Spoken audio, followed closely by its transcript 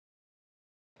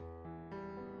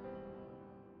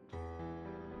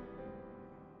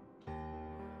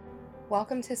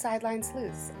Welcome to Sideline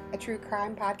Sleuths, a true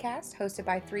crime podcast hosted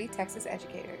by 3 Texas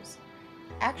educators.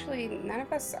 Actually, none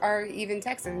of us are even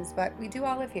Texans, but we do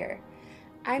all live here.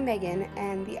 I'm Megan,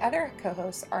 and the other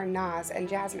co-hosts are Naz and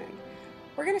Jasmine.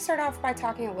 We're going to start off by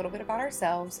talking a little bit about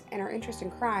ourselves and our interest in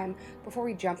crime before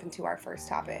we jump into our first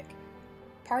topic.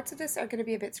 Parts of this are going to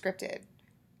be a bit scripted.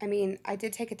 I mean, I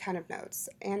did take a ton of notes,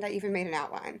 and I even made an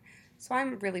outline, so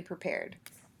I'm really prepared.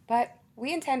 But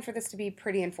we intend for this to be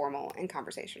pretty informal and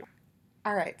conversational.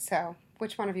 All right, so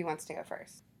which one of you wants to go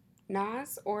first?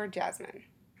 Naz or Jasmine?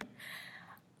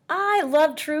 I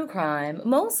love true crime,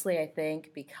 mostly, I think,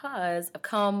 because I've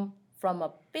come from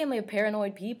a family of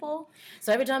paranoid people.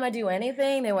 So every time I do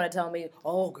anything, they want to tell me,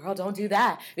 oh, girl, don't do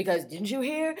that, because didn't you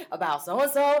hear about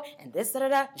so-and-so and this,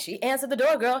 da-da-da? She answered the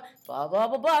door, girl, blah, blah,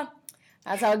 blah, blah.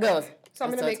 That's how it goes. So I'm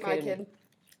going to make my kid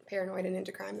paranoid and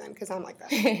into crime then, because I'm like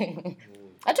that.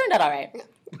 I turned out all right. Yeah,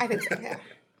 I think so, yeah.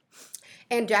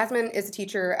 And Jasmine is a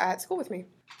teacher at school with me.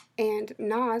 And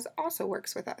Naz also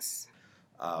works with us.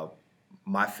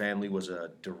 My family was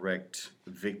a direct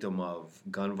victim of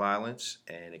gun violence,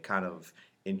 and it kind of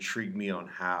intrigued me on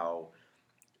how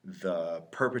the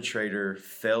perpetrator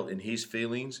felt in his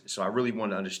feelings. So I really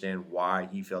wanted to understand why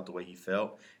he felt the way he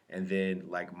felt. And then,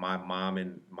 like, my mom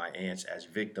and my aunts as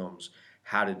victims,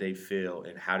 how did they feel,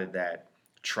 and how did that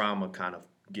trauma kind of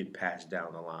get passed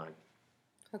down the line?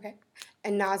 Okay.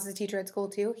 And Naz is a teacher at school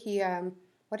too.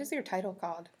 What is your title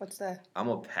called? I'm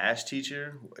a PASS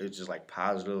teacher. It's just like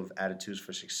positive attitudes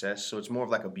for success. So it's more of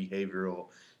like a behavioral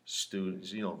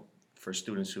students, for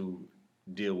students who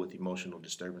deal with emotional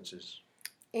disturbances.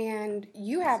 And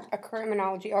you have a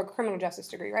criminology or criminal justice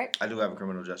degree, right? I do have a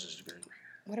criminal justice degree.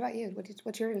 What about you?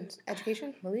 What's your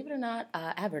education? Believe it or not,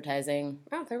 advertising.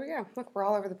 Oh, there we go. Look, we're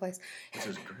all over the place. This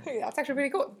is great. That's actually pretty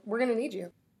cool. We're going to need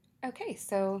you. Okay,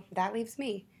 so that leaves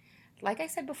me. Like I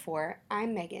said before,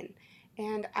 I'm Megan,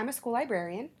 and I'm a school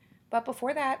librarian, but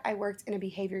before that, I worked in a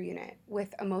behavior unit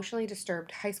with emotionally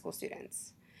disturbed high school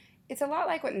students. It's a lot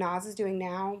like what Naz is doing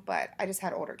now, but I just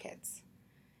had older kids.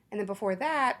 And then before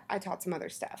that, I taught some other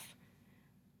stuff.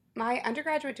 My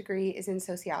undergraduate degree is in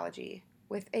sociology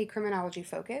with a criminology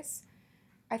focus.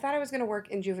 I thought I was going to work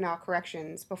in juvenile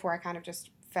corrections before I kind of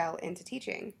just fell into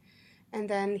teaching. And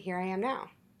then here I am now.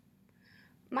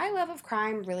 My love of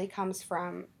crime really comes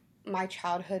from my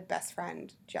childhood best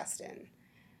friend, Justin.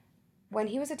 When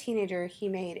he was a teenager, he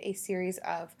made a series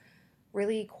of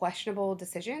really questionable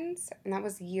decisions, and that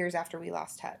was years after we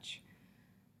lost touch.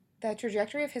 The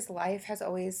trajectory of his life has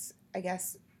always, I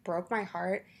guess, broke my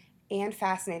heart and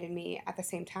fascinated me at the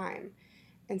same time.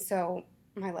 And so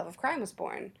my love of crime was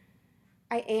born.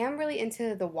 I am really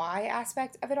into the why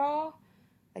aspect of it all,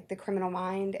 like the criminal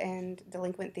mind and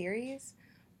delinquent theories.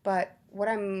 But what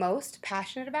I'm most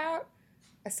passionate about,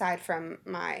 aside from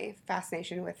my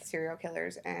fascination with serial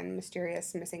killers and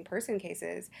mysterious missing person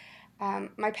cases,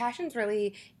 my passion's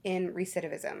really in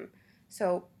recidivism.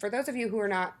 So for those of you who are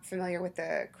not familiar with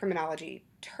the criminology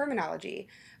terminology,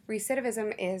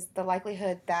 recidivism is the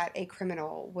likelihood that a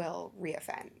criminal will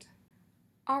reoffend.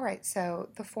 All right, so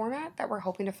the format that we're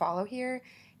hoping to follow here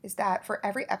is that for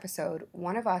every episode,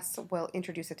 one of us will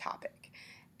introduce a topic.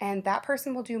 And that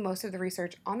person will do most of the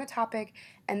research on the topic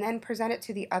and then present it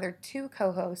to the other 2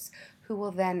 co-hosts who will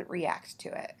then react to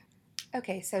it.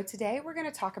 Okay, so today we're going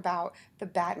to talk about the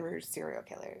Baton Rouge serial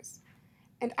killers.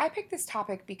 And I picked this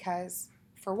topic because,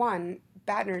 for one,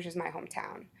 Baton Rouge is my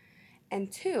hometown.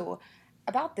 And 2,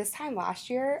 about this time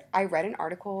last year, I read an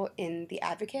article in The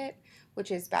Advocate, which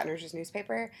is Baton Rouge's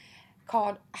newspaper,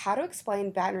 called How to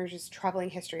Explain Baton Rouge's Troubling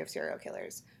History of Serial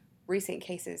Killers. Recent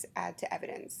Cases Add to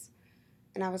Evidence.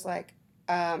 And I was like,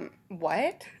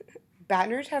 what?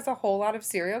 Baton Rouge has a whole lot of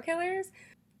serial killers?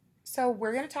 So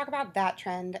we're going to talk about that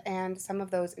trend and some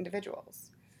of those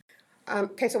individuals.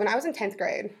 Okay, so when I was in 10th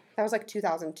grade, that was like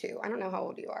 2002. I don't know how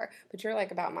old you are, but you're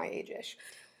like about my age-ish.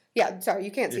 Yeah, sorry,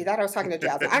 you can't see that. I was talking to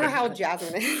Jasmine. I don't know how old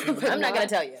Jasmine is. I'm not going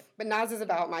to tell you. But Naz is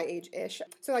about my age-ish.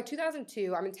 So like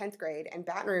 2002, I'm in 10th grade, and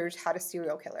Baton Rouge had a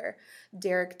serial killer,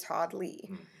 Derek Todd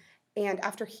Lee. And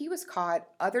after he was caught,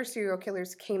 other serial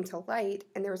killers came to light,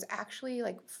 and there was actually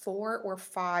like 4 or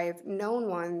 5 known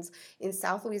ones in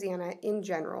South Louisiana in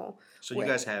general. So you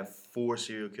guys have 4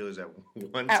 serial killers at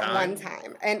one time? At one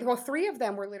time. And, well, 3 of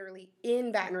them were literally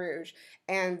in Baton Rouge,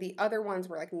 and the other ones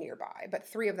were like nearby, but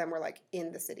 3 of them were like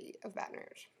in the city of Baton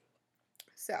Rouge.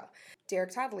 So,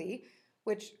 Derek Todd Lee,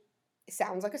 which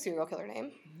sounds like a serial killer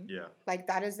name. Yeah. Like,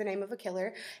 that is the name of a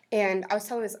killer. And I was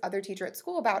telling this other teacher at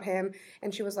school about him,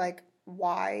 and she was like,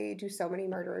 why do so many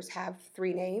murderers have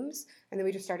 3 names? And then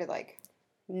we just started, like,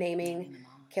 naming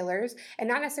killers, and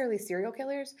not necessarily serial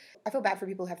killers. I feel bad for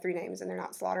people who have 3 names and they're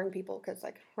not slaughtering people because,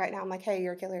 like, right now I'm like, hey,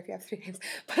 you're a killer if you have 3 names.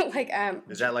 But, like,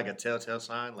 Is that like a telltale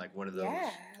sign? Like one of those? yeah,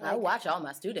 I like, watch all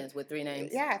my students with 3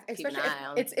 names. yeah, Keep an especially eye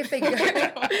on. if they go,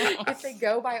 if they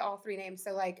go by all 3 names.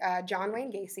 So, like, John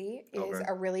Wayne Gacy is Okay.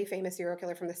 a really famous serial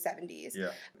killer from the 70s.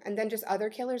 Yeah. And then just other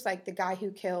killers, like the guy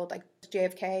who killed, like,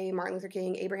 JFK, Martin Luther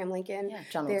King, Abraham Lincoln. Yeah,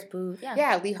 John Wilkes Booth. Yeah.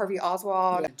 Yeah, Lee Harvey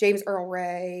Oswald, Yeah. James Earl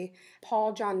Ray,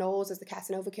 Paul John Knowles is the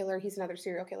Casanova killer. He's another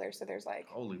serial killer. So there's like,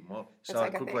 Holy mo! It's So,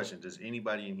 like a quick thing. question: does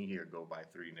anybody in here go by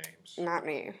 3 names? not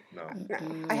me. No. No,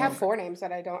 I have 4 names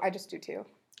that I don't. I just do 2.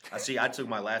 I see. I took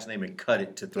my last name and cut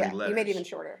it to 3 Yeah, letters. you made it even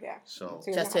shorter. Yeah. So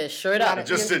you're Just not- to shirt not up. a-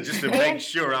 just to make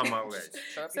sure I'm my way.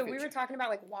 So we were talking about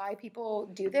like why people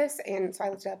do this, and so I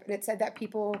looked it up, and it said that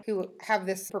people who have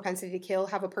this propensity to kill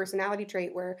have a personality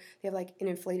trait where they have like an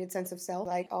inflated sense of self,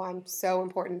 like, oh, I'm so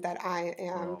important that I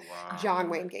am Oh wow. John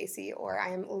Wayne Gacy or I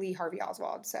am Lee Harvey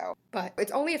Oswald. So, but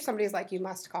it's only if somebody's like, you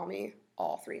must call me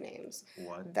all 3 names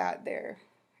What? that they're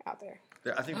out there.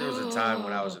 I think there was a time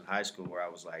when I was in high school where I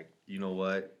was like, you know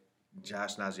what?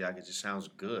 Josh Naziak, it just sounds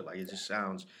good. Like, it just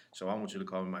sounds, so I want you to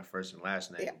call me my first and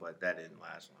last name, Yeah. but that didn't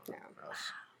last long. No. I was-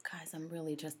 Guys, I'm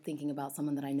really just thinking about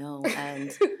someone that I know,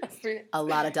 and That's 3 a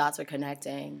lot of dots are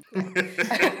connecting. Are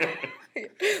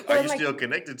Well, you like- still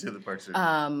connected to the person?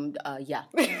 Yeah.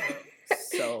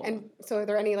 So And so are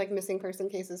there any like missing person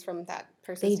cases from that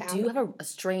person's they town? do have a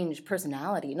strange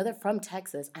personality. You know, they're from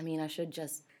Texas. I mean, I should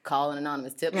just call an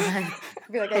anonymous tip line.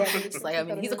 Be like, hey, It's like, I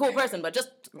mean, he's a cool person, but just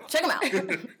check him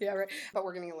out. Yeah, right. But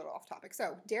we're getting a little off topic.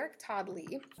 So Derek Todd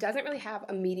Lee doesn't really have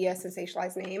a media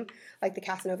sensationalized name like the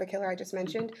Casanova killer I just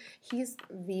mentioned. He's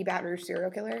the Baton Rouge serial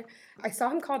killer. I saw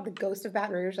him called the Ghost of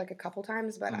Baton Rouge like a couple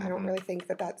times, but I don't really think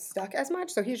that that's stuck as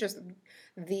much. So he's just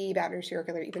the Baton Rouge serial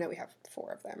killer, even though we have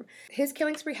 4 of them. His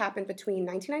killing spree happened between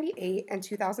 1998 and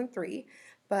 2003.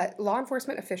 But law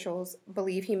enforcement officials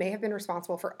believe he may have been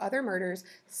responsible for other murders,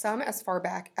 some as far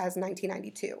back as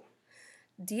 1992.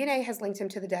 DNA has linked him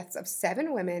to the deaths of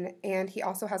 7 women, and he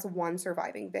also has 1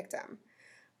 surviving victim.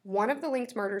 One of the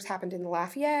linked murders happened in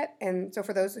Lafayette, and so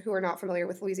for those who are not familiar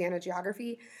with Louisiana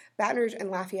geography, Baton Rouge and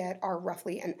Lafayette are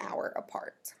roughly an hour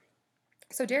apart.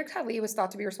 So Derek Todd Lee was thought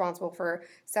to be responsible for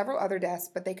several other deaths,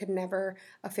 but they could never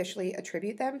officially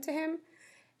attribute them to him.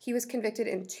 He was convicted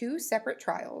in 2 separate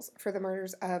trials for the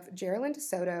murders of Geraldine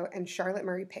DeSoto and Charlotte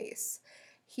Murray Pace.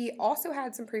 He also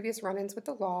had some previous run-ins with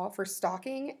the law for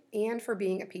stalking and for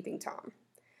being a peeping Tom.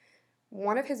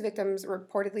 One of his victims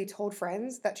reportedly told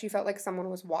friends that she felt like someone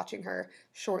was watching her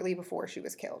shortly before she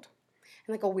was killed.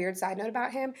 And like a weird side note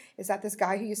about him is that this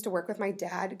guy who used to work with my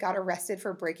dad got arrested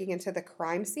for breaking into the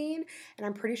crime scene, and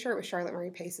I'm pretty sure it was Charlotte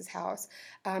Murray Pace's house.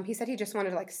 He said he just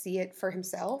wanted to like see it for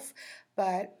himself,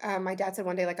 but my dad said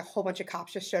one day like a whole bunch of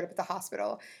cops just showed up at the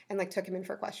hospital and like took him in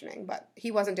for questioning, but he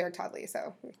wasn't Derek Todd Lee,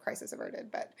 so crisis averted.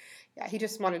 But yeah, he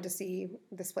just wanted to see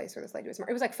this place where this lady was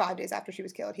murdered. It was like 5 days after she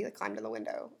was killed. He like climbed in the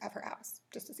window of her house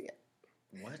just to see it.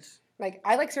 What? Like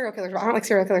I like serial killers, but I don't like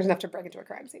serial killers enough to break into a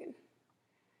crime scene.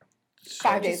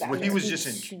 5 days Well, after. he was It's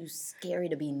just in. too scary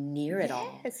to be near it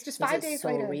all. It's just Because 5 it's days so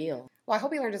later. real. Well, I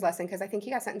hope he learned his lesson because I think he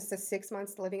got sentenced to 6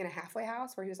 months living in a halfway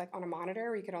house where he was like on a monitor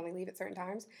where you could only leave at certain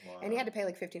times, and he had to pay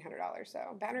like $1,500. So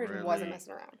Baton Rouge Really? wasn't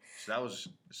messing around. So that was.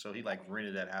 So he like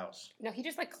rented that house. No, he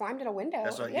just like climbed in a window.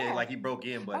 That's what. Yeah. Like he broke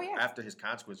in, but Oh, yeah. after his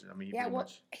consequences, I mean, he Yeah, pretty well,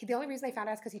 much. the only reason they found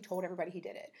out is because he told everybody he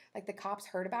did it. Like the cops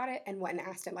heard about it and went and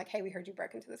asked him, like, "Hey, we heard you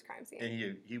broke into this crime scene."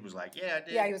 And he was like, yeah, I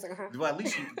did. Yeah, he was like, "Uh-huh." Well, at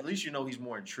least you know he's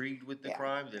more intrigued with the Yeah.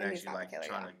 crime than And he's actually not the like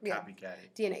killer, trying to yeah. copycat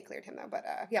it. DNA cleared him though, but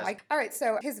yeah. That's- Like, all right,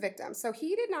 so his victim. So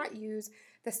he did not use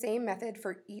the same method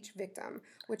for each victim,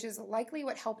 which is likely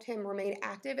what helped him remain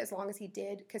active as long as he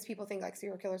did, because people think like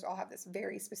serial killers all have this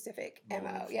very specific MO.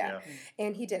 Motive, Yeah.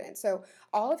 And he didn't. So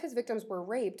all of his victims were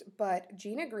raped, but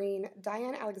Gina Green,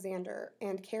 Diane Alexander,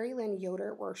 and Carrie Lynn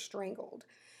Yoder were strangled.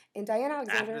 And Diane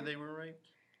Alexander, After they were raped.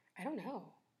 I don't know.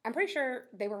 I'm pretty sure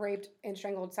they were raped and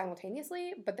strangled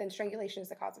simultaneously, but then strangulation is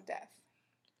the cause of death.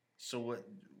 So what?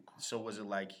 So was it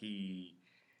like he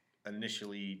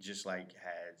initially just like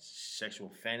had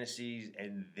sexual fantasies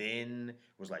and then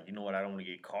was like, you know what, I don't want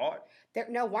to get caught?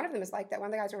 No, one of them is like that. One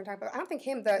of the guys we're going to talk about. I don't think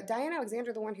him. The Diane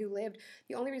Alexander, the one who lived,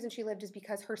 the only reason she lived is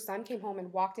because her son came home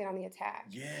and walked in on the attack.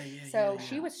 Yeah. So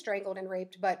she was strangled and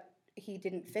raped, but he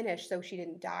didn't finish, so she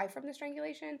didn't die from the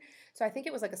strangulation. So I think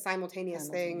it was like a simultaneous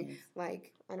thing.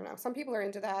 Like, I don't know. Some people are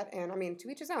into that, and I mean, to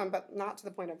each his own, but not to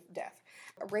the point of death.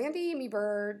 Randy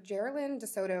Meeber, Geraldine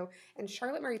DeSoto, and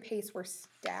Charlotte Murray Pace were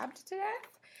stabbed to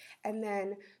death. And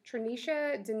then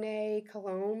Trinisha Dene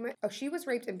Colombe, oh, she was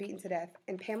raped and beaten to death.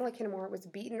 And Pamela Kinnemore was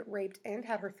beaten, raped, and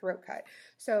had her throat cut.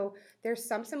 So there's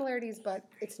some similarities, but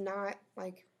it's not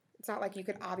like you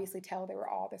could obviously tell they were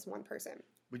all this one person.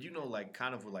 But like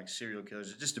kind of with like serial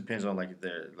killers, it just depends on like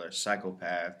the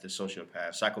psychopath, the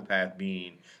sociopath. Psychopath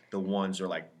being the ones who are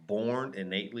like born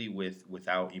innately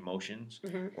without emotions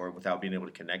or without being able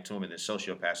to connect to them, and then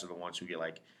sociopaths are the ones who get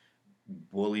like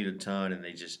bullied a ton and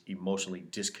they just emotionally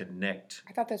disconnect.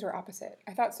 I thought those were opposite.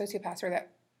 I thought sociopaths were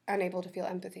that unable to feel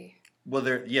empathy. Well,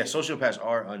 sociopaths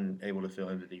are unable to feel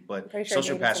empathy, but Pretty sure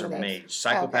sociopaths are made.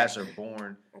 Psychopaths are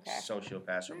born. Okay.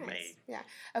 Sociopaths are made. Yeah.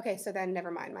 Okay, so then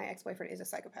never mind. My ex-boyfriend is a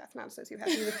psychopath, not a sociopath.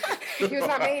 He was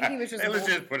not made. He was just. Hey, let's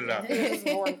just put it out. He was just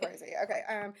born crazy. Okay.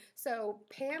 So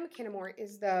Pam Kinnemore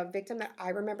is the victim that I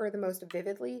remember the most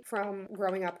vividly from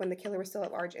growing up when the killer was still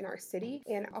at large in our city,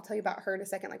 and I'll tell you about her in a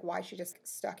second, like why she just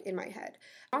stuck in my head.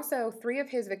 Also, 3 of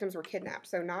his victims were kidnapped,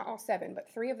 so not all 7,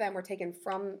 but 3 of them were taken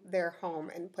from their home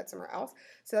and put somewhere else.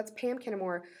 So that's Pam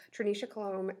Kinnemore, Trinisha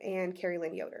Colombe, and Carrie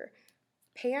Lynn Yoder.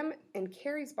 Pam and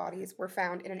Carrie's bodies were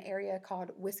found in an area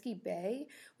called Whiskey Bay,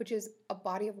 which is a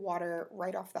body of water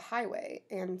right off the highway,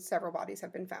 and several bodies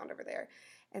have been found over there.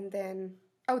 And then,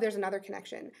 there's another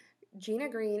connection. Gina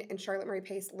Green and Charlotte Marie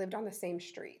Pace lived on the same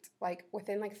street, like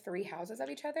within like 3 houses of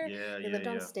each other. They lived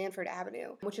on Stanford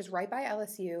Avenue, which is right by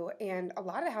LSU, and a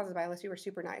lot of the houses by LSU were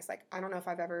super nice. Like, I don't know if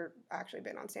I've ever actually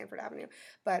been on Stanford Avenue,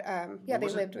 but they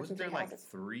lived within 3 houses. Like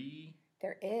 3?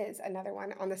 There is another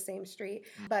one on the same street,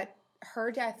 but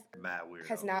her death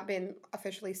has not been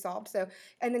officially solved. So,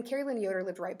 and then Carrie Lynn Yoder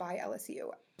lived right by LSU.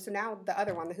 So now the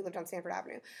other one who lived on Stanford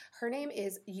Avenue, her name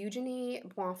is Eugenie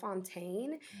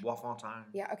Boisfontaine. Boisfontaine.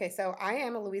 Yeah. Okay. So I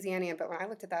am a Louisianian, but when I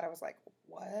looked at that, I was like,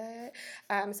 what?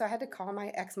 So I had to call my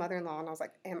ex-mother-in-law, and I was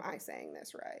like, am I saying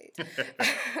this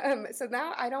right? So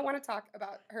now I don't want to talk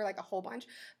about her like a whole bunch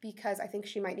because I think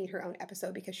she might need her own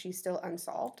episode because she's still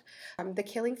unsolved. The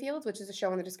Killing Fields, which is a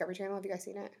show on the Discovery Channel. Have you guys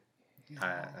seen it?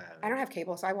 I don't have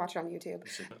cable, so I watch it on YouTube.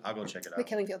 I'll go check it out. The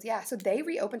Killing Fields, yeah. So they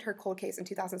reopened her cold case in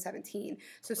 2017.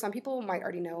 So some people might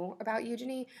already know about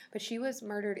Eugenie, but she was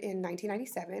murdered in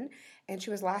 1997, and she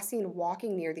was last seen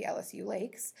walking near the LSU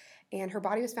lakes, and her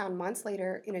body was found months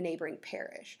later in a neighboring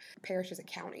parish. Parish is a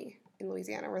county in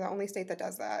Louisiana. We're the only state that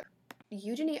does that.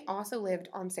 Eugenie also lived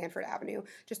on Stanford Avenue,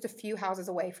 just a few houses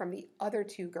away from the other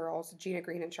 2 girls, Gina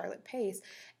Green and Charlotte Pace,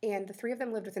 and the 3 of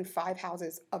them lived within 5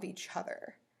 houses of each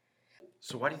other.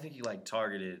 So why do you think you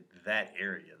targeted that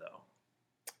area though?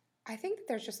 I think that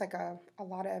there's just like a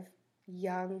lot of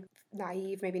young,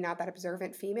 naive, maybe not that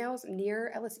observant females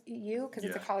near LSU because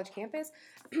it's a college campus.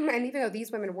 And even though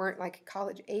these women weren't like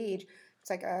college age, it's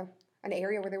like an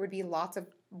area where there would be lots of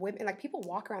women, like people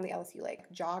walk around the LSU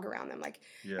lake, jog around them,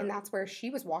 and that's where she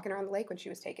was walking around the lake when she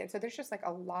was taken. So there's just like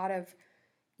a lot of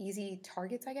easy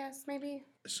targets, I guess, maybe.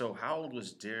 So how old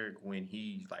was Derek when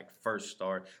he first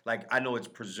started? I know it's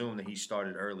presumed that he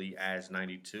started early as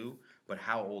 92, but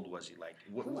how old was he?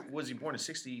 Was he born in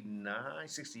 69,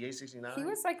 68, 69? He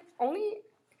was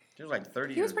he was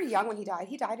 30. He was pretty young when he died.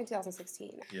 He died in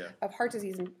 2016 Yeah. of heart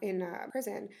disease in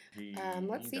prison.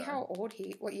 Let's see died.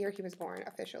 what year he was born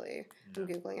officially. I'm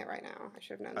Googling it right now. I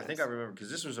should have known I think I remember because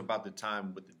this was about the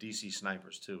time with the DC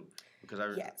snipers too. Because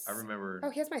I remember. Oh,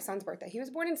 here's my son's birthday. He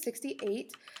was born in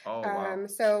 68. Oh, wow.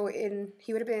 So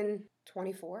he would have been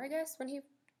 24, I guess, when he.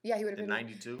 Yeah, he would have been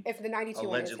 92. If the 92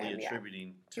 allegedly one is him,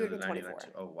 attributing to the 24.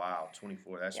 Oh wow,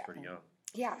 24. That's pretty young.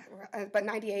 Yeah, but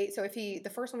 98. So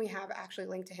the first one we have actually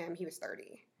linked to him, he was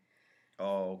 30.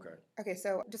 Oh, okay. Okay,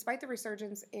 so despite the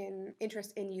resurgence in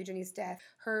interest in Eugenie's death,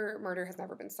 her murder has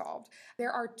never been solved.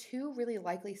 There are 2 really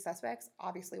likely suspects.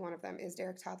 Obviously, one of them is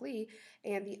Derek Todd Lee,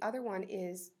 and the other one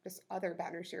is this other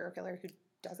Baton Rouge serial killer who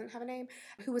doesn't have a name,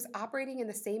 who was operating in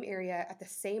the same area at the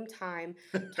same time,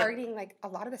 targeting a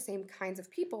lot of the same kinds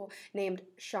of people, named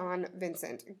Sean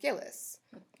Vincent Gillis.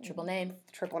 Triple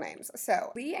names.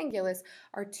 So Lee and Gillis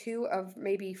are 2 of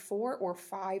maybe 4 or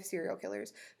 5 serial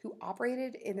killers who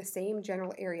operated in the same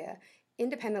general area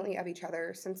independently of each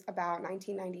other since about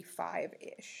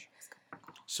 1995-ish.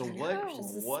 So It's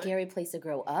just a scary place to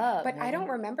grow up. But man. I don't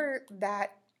remember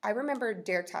that. I remember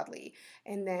Derek Todd Lee,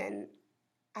 and then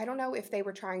I don't know if they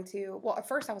were trying to. Well, at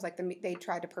first I was like, they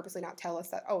tried to purposely not tell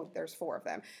us that. Oh, there's 4 of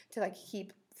them to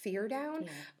keep fear down. Yeah.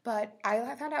 But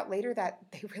I found out later that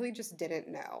they really just didn't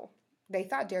know. They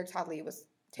thought Derek Todd Lee was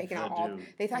taking out all.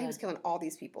 They thought he was killing all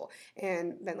these people,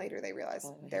 and then later they realized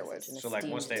there was. So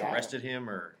once they arrested him,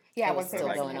 or once they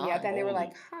arrested him, then they were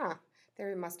like, huh,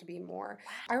 there must be more.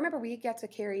 Wow. I remember we get to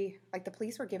carry the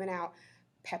police were giving out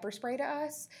pepper spray to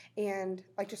us and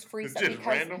just free stuff because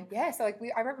random? Yeah, so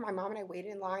I remember my mom and I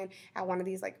waited in line at one of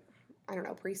these I don't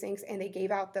know, precincts, and they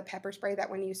gave out the pepper spray that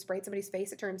when you sprayed somebody's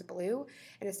face, it turns blue,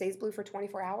 and it stays blue for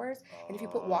 24 hours. And if you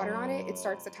put water on it, it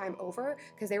starts the time over,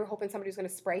 because they were hoping somebody was going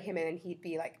to spray him in, and he'd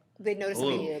be like, they'd notice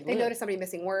Blue. somebody, they notice somebody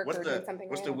missing work What's or doing something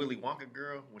the random. Willy Wonka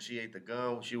girl when she ate the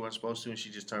gum when she wasn't supposed to and she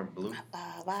just turned blue?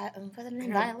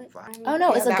 Violet. Oh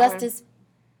no, it's Augustus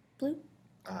Blue.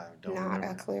 I don't Not remember.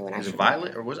 a clue. And Is it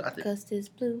Violet or was it? I think. Augustus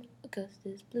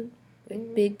Blue.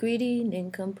 Big greedy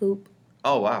nincompoop.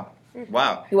 Oh wow.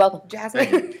 Wow. You're welcome. Jasmine.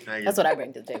 Thank you. That's what I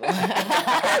bring to the table.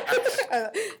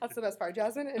 That's the best part.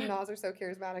 Jasmine and Nas are so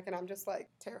charismatic, and I'm just like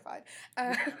terrified.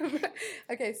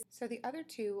 Okay, so the other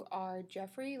two are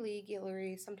Jeffrey Lee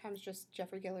Guillory, sometimes just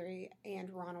Jeffrey Guillory, and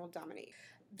Ronald Dominique.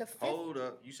 The fifth, Hold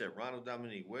up. You said Ronald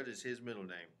Dominique. What is his middle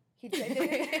name? he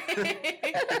did.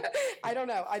 I don't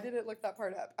know. I didn't look that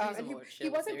part up. And he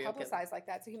wasn't publicized like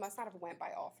that, so he must not have went by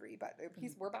all three. But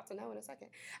we're about to know in a second.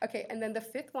 Okay, and then the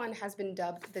fifth one has been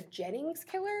dubbed the Jennings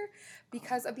Killer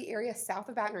because of the area south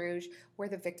of Baton Rouge where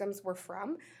the victims were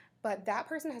from. But that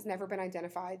person has never been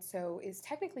identified, so is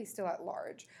technically still at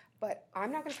large. But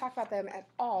I'm not going to talk about them at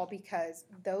all because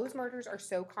those murders are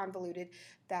so convoluted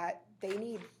that they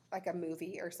need like a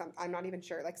movie or something. I'm not even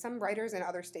sure. Like some writers in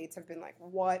other states have been like,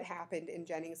 what happened in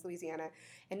Jennings, Louisiana?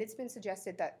 And it's been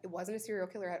suggested that it wasn't a serial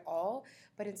killer at all,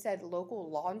 but instead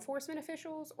local law enforcement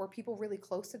officials or people really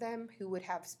close to them who would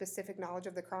have specific knowledge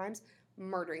of the crimes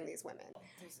murdering these women.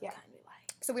 Yeah.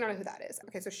 So we don't know who that is.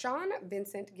 Okay, so Sean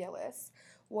Vincent Gillis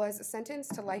was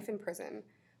sentenced to life in prison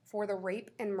for the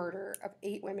rape and murder of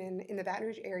 8 women in the Baton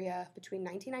Rouge area between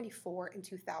 1994 and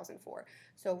 2004.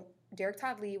 So Derek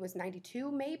Todd Lee was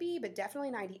 92 maybe, but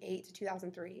definitely 98 to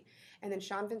 2003. And then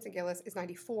Sean Vincent Gillis is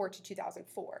 94 to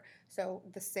 2004. So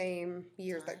the same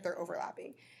years that they're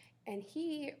overlapping. And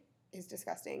he is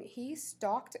disgusting. He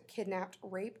stalked, kidnapped,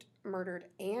 raped, murdered,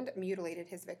 and mutilated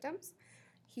his victims.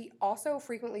 He also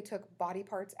frequently took body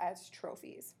parts as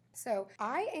trophies. So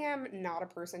I am not a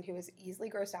person who is easily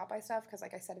grossed out by stuff because,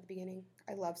 like I said at the beginning,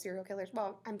 I love serial killers.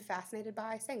 Well, I'm fascinated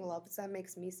by saying love some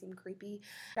makes me seem creepy.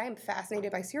 I am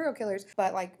fascinated by serial killers,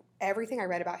 but like everything I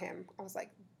read about him, I was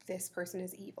like, this person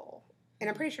is evil. And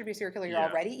I'm pretty sure to be a serial killer, you're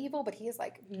already evil, but he is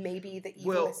like maybe the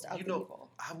evilest of the evil.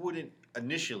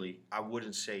 I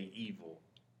wouldn't say evil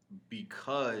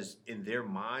because in their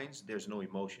minds, there's no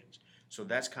emotions. So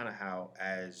that's kind of how,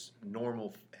 as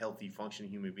normal, healthy,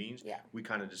 functioning human beings, we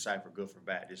kind of decipher good from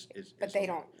bad. But they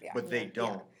don't. Yeah. But they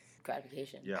don't. Yeah.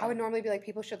 Gratification. Yeah. I would normally be like,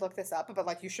 people should look this up, but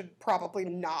like, you should probably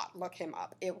not look him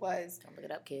up. It was Don't look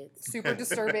it up, kids. super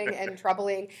disturbing and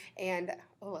troubling, and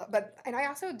I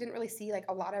also didn't really see like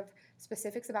a lot of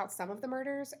specifics about some of the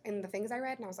murders and the things I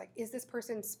read, and I was like, is this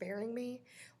person sparing me,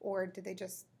 or did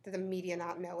the media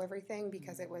not know everything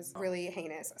because it was really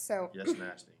heinous? So yes,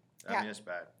 nasty. I mean, it's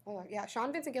bad. Oh, yeah.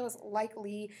 Sean Vincent Gillis, like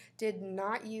Lee, did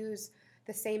not use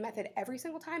the same method every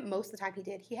single time. Most of the time he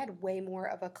did. He had way more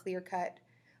of a clear-cut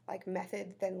like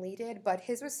method than Lee did, but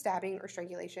his was stabbing or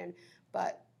strangulation.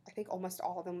 But I think almost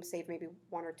all of them, save maybe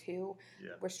 1 or 2,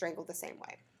 were strangled the same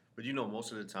way. But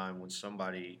most of the time when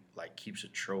somebody like keeps a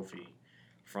trophy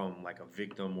from like a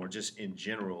victim or just in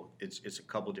general, it's a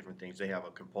couple different things. They have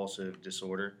a compulsive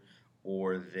disorder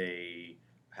or they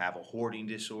have a hoarding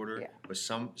disorder, but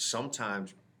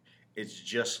sometimes it's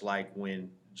just like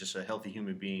when just a healthy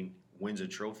human being wins a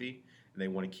trophy and they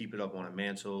want to keep it up on a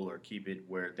mantle or keep it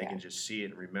where they can just see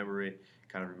it and remember it,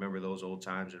 kind of remember those old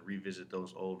times and revisit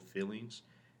those old feelings.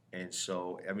 And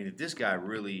so, I mean, if this guy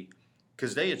really,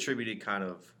 because they attributed kind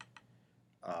of,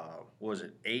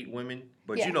 8 women?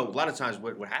 But a lot of times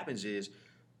what happens is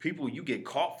you get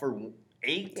caught for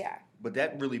 8. Yeah. But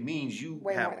that really means you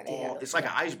have all. It's like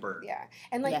an iceberg. Yeah,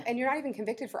 and and you're not even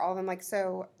convicted for all of them. Like,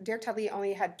 so Derek Todd Lee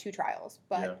only had 2 trials,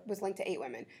 but was linked to 8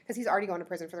 women because he's already going to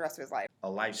prison for the rest of his life. A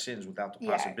life sentence without the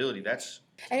possibility. That's.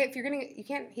 And if you're you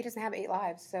can't. He doesn't have 8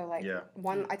 lives. So like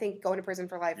one, I think going to prison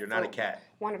for life. You're not a cat.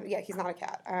 He's not a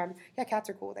cat. Cats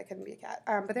are cool. They couldn't be a cat.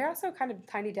 But they're also kind of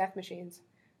tiny death machines.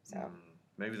 So.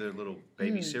 Maybe they're little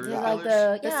baby serial killers.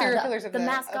 Like the serial killers of the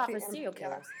mascot for serial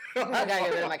killers. I gotta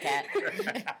get rid of my cat.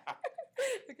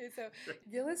 Okay, so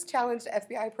Gillis challenged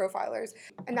FBI profilers,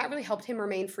 and that really helped him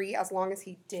remain free as long as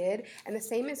he did. And the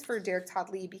same is for Derek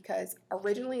Todd Lee because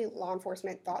originally law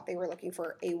enforcement thought they were looking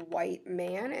for a white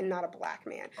man and not a black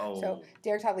man. Oh. So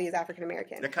Derek Todd Lee is African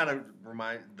American. That kind of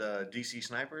reminds the DC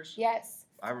Snipers. Yes.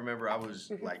 I remember I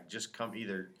was like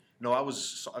I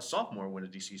was a sophomore when the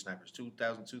DC Snipers,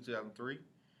 2002, 2003.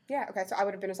 Yeah, okay, so I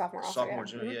would have been a sophomore also. Sophomore,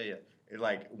 junior, yeah.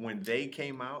 Like, when they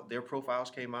came out, their profiles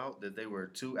came out, that they were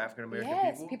 2 African-American people.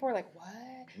 Yes, people were like, what?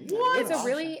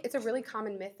 It's a really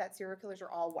common myth that serial killers are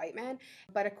all white men,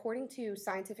 but according to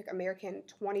Scientific American,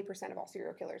 20% of all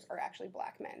serial killers are actually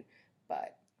black men.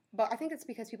 But I think it's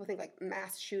because people think like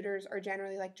mass shooters are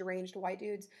generally like deranged white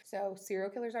dudes. So serial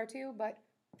killers are too, but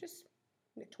just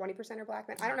 20% are black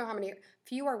men. I don't know how many.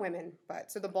 Few are women,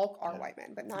 but so the bulk are white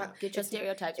men, but not. Get your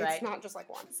stereotypes It's right. not just like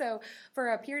one. So for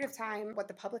a period of time, what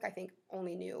the public I think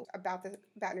only knew about the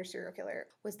Baton Rouge serial killer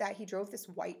was that he drove this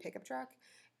white pickup truck,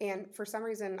 and for some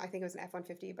reason I think it was an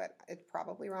F-150, but it's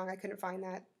probably wrong. I couldn't find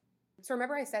that. So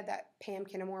remember I said that Pam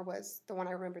Kinnemore was the one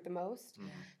I remembered the most. Mm-hmm.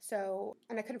 So,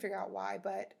 and I couldn't figure out why,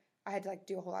 but I had to like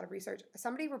do a whole lot of research.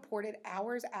 Somebody reported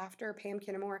hours after Pam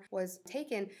Kinnemore was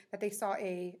taken that they saw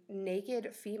a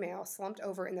naked female slumped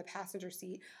over in the passenger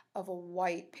seat of a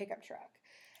white pickup truck.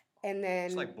 And then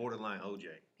It's like borderline OJ.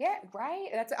 yeah, right.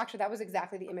 That was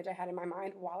exactly the image I had in my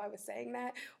mind while I was saying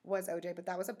that was OJ, but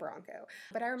that was a Bronco.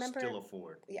 But I remember Still a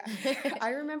Ford. Yeah, I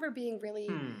remember being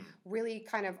really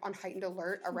kind of on heightened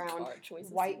alert around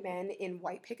white men in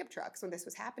white pickup trucks when this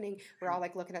was happening. We're all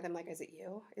like looking at them like, "Is it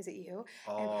you? Is it you?"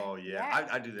 Oh and, yeah,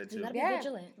 I do that too. You gotta be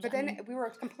vigilant. But then we were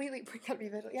completely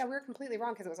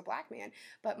wrong because it was a black man.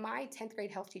 But my 10th grade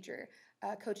health teacher,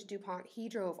 Coach DuPont, he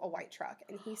drove a white truck,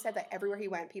 and he said that everywhere he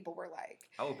went, people were like,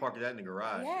 I would park that in the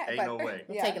garage. Yeah, Ain't no way.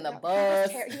 I'm taking the bus.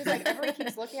 He was like, everyone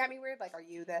keeps looking at me weird. Like, are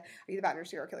you the Baton Rouge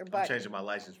serial killer? But I'm changing my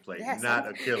license plate. Yeah, not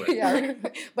a killer. Yeah,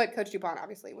 but Coach DuPont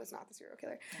obviously was not the serial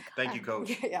killer. Thank you,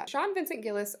 Coach. Yeah, Sean Vincent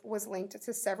Gillis was linked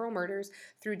to several murders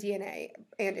through DNA,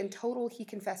 and in total, he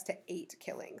confessed to 8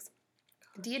 killings.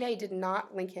 DNA did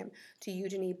not link him to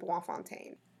Eugenie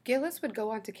Boisfontaine. Gillis would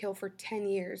go on to kill for 10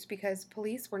 years because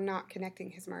police were not connecting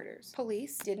his murders.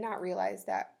 Police did not realize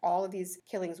that all of these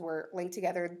killings were linked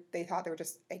together. They thought they were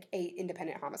just like 8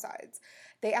 independent homicides.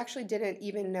 They actually didn't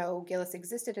even know Gillis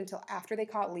existed until after they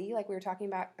caught Lee, like we were talking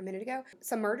about a minute ago.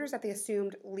 Some murders that they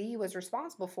assumed Lee was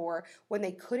responsible for, when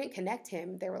they couldn't connect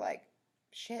him, they were like,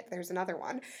 shit, there's another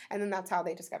one. And then that's how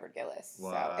they discovered Gillis.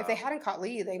 Wow. So if they hadn't caught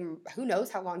Lee, who knows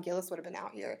how long Gillis would have been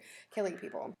out here killing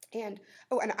people. And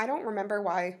I don't remember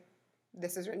why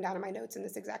this is written down in my notes in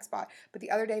this exact spot, but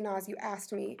the other day, Naz, you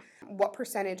asked me what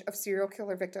percentage of serial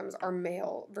killer victims are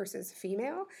male versus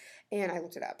female, and I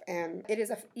looked it up, and it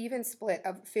is an even split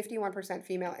of 51%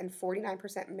 female and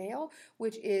 49% male,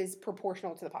 which is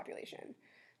proportional to the population.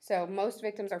 So most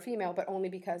victims are female, but only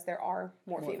because there are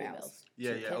more females.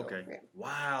 Yeah, kill. okay. Yeah.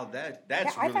 Wow, that's Yeah, really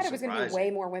I thought it was going to be surprising.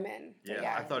 way more women. But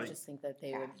Yeah, I thought I just think that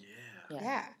they would. Yeah.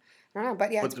 Yeah. I don't know,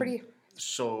 but yeah, it's pretty.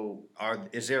 So,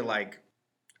 is there like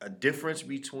a difference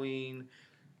between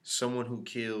someone who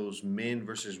kills men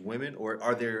versus women, or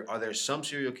are there some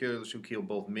serial killers who kill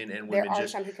both men and women? There are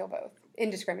some who kill both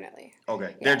indiscriminately.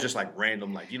 Okay, Yeah. they're just like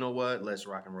random, like, you know what? Let's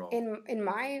rock and roll. In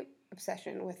my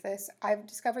obsession with this, I've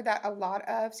discovered that a lot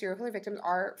of serial killer victims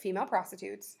are female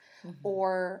prostitutes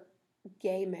or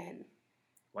gay men.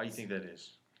 Why do you think that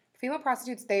is? Female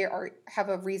prostitutes, have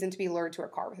a reason to be lured to a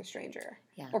car with a stranger.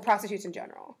 Yeah. Or prostitutes in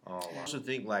general. I also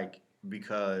think like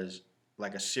because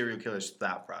like a serial killer's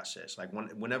thought process. Like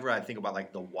whenever I think about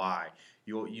like the why,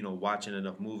 you know, watching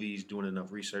enough movies, doing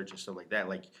enough research and stuff like that,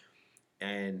 like,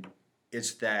 and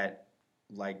it's that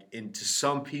like into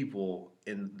some people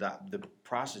in the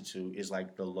prostitute is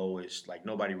like the lowest, like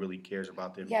nobody really cares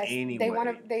about them anyway.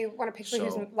 They want to pick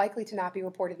somebody who's likely to not be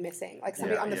reported missing, like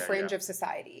somebody on the fringe of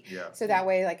society. Yeah. So that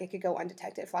way, like, it could go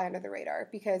undetected, fly under the radar.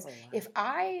 Because if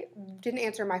I didn't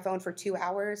answer my phone for 2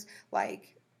 hours,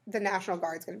 like, the National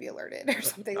Guard's going to be alerted or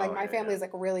something. Like, my family is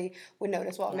like really would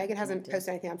notice. Well, Megan hasn't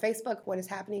posted anything on Facebook. What is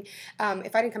happening?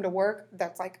 If I didn't come to work,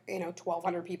 that's like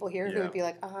 1,200 people here who would be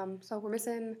like, so we're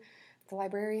missing the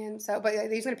librarian. So, but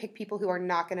he's going to pick people who are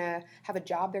not going to have a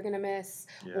job they're going to miss,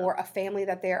 or a family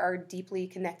that they are deeply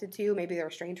connected to. Maybe they're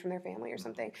estranged from their family or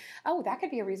something. Oh, that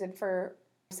could be a reason for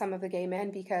some of the gay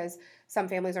men, because some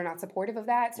families are not supportive of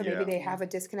that. So maybe they have a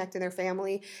disconnect in their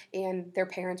family, and their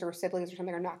parents or siblings or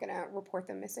something are not going to report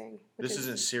them missing. This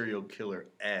isn't serial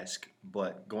killer-esque,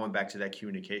 but going back to that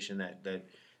communication that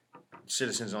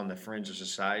citizens on the fringe of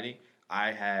society.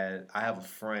 I have a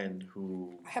friend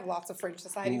who... I have lots of fringe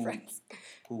society friends.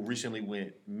 Who recently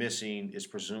went missing. It's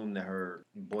presumed that her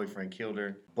boyfriend killed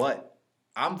her. But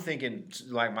I'm thinking,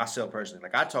 like myself personally,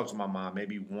 like I talk to my mom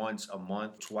maybe once a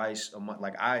month, twice a month.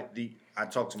 Like I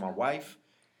talk to my wife.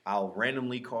 I'll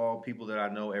randomly call people that I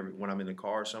know when I'm in the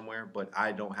car somewhere, but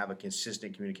I don't have a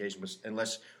consistent communication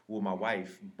unless with my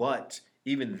wife. But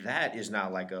even that is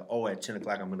not like at 10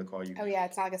 o'clock I'm going to call you. Oh, yeah,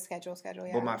 it's not like a schedule,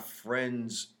 yeah. But my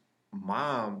friend's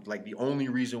mom, like the only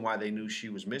reason why they knew she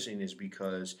was missing is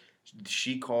because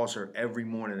she calls her every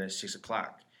morning at 6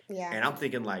 o'clock. Yeah. And I'm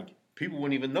thinking like, people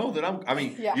wouldn't even know that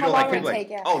you how know, long like would people it like,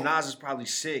 take, oh, Nas is probably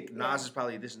sick, Nas is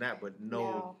probably this and that, but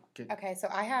no. Okay, so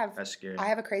That's scary. I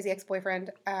have a crazy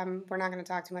ex-boyfriend. We're not going to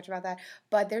talk too much about that,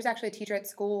 but there's actually a teacher at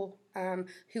school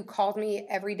who calls me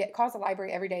every day, calls the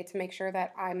library every day to make sure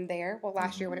that I'm there. Well,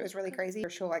 last year when it was really crazy,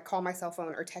 she'll like call my cell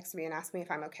phone or text me and ask me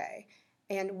if I'm okay.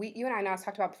 And you and I now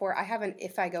talked about before, I have an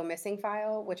if I go missing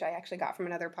file, which I actually got from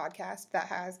another podcast that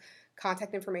has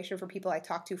contact information for people I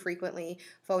talk to frequently,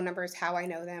 phone numbers, how I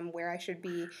know them, where I should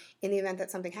be in the event that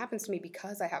something happens to me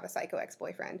because I have a psycho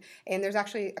ex-boyfriend. And there's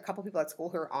actually a couple people at school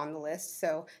who are on the list,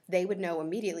 so they would know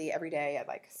immediately every day at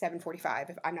like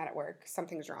 7:45 if I'm not at work,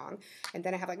 something's wrong. And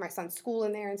then I have like my son's school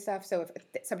in there and stuff, so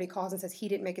if somebody calls and says he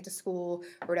didn't make it to school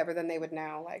or whatever, then they would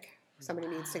know like somebody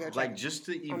needs to go check. Like just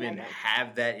to even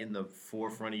have that in the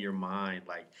forefront of your mind,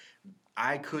 like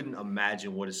I couldn't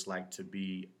imagine what it's like to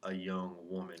be a young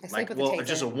woman. Like, well,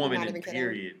 just a woman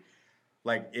period.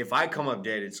 Like if I come up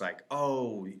dead, it's like,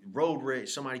 oh, road rage.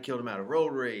 Somebody killed him out of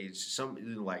road rage.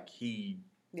 Something like he.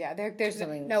 Yeah, there's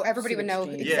no. Everybody would know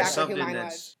exactly who mine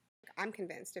was. I'm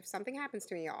convinced if something happens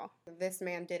to me, y'all, this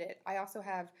man did it. I also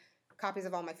have copies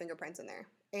of all my fingerprints in there.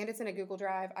 And it's in a Google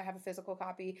Drive. I have a physical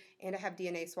copy, and I have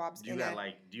DNA swabs in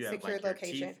a secured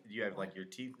location. Do you have like your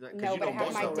teeth? No, but I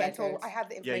have my dental. I have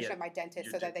the information of my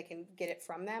dentist so that they can get it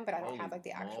from them, but I don't have like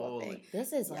the actual thing.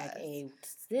 This is like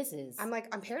this is.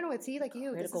 I'm paranoid. See, like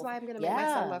you. This is why I'm gonna make my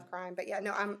son love crime. But yeah,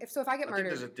 no. If I get murdered, I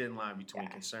think there's a thin line between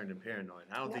concerned and paranoid.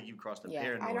 I don't think you crossed the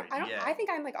paranoid. I think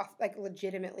I'm like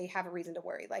legitimately have a reason to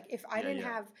worry. Like if I didn't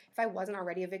have, if I wasn't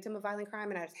already a victim of violent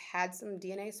crime and I had some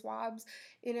DNA swabs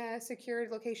in a secured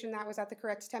location that was at the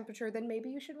correct temperature, then maybe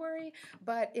you should worry.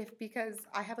 But because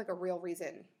I have like a real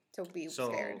reason to be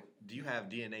scared. So, do you have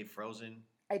DNA frozen?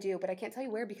 I do, but I can't tell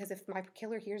you where because if my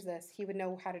killer hears this, he would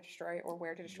know how to destroy or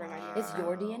where to destroy my DNA. It's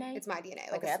your DNA? It's my DNA.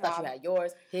 Like okay, I thought you had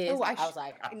yours, his. Oh, I was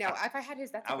like, no, if I had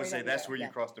his, that's a I would say idea. that's where you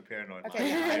cross the paranoid line. Okay,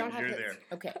 yeah, I don't have You're his. there.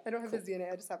 Okay. I don't have his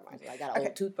DNA, I just have mine. I got an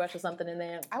old toothbrush or something in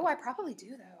there. Oh, I probably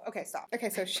do, though. Okay, stop. Okay,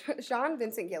 so Sean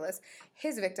Vincent Gillis,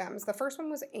 his victims, the first one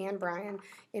was Anne Bryan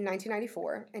in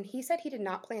 1994, and he said he did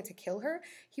not plan to kill her.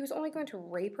 He was only going to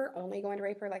rape her,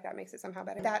 like that makes it somehow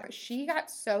better. That she got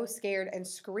so scared and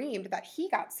screamed that he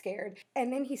got scared,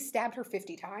 and then he stabbed her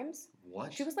 50 times.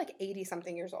 What? She was like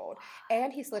 80-something years old,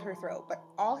 and he slit her throat, but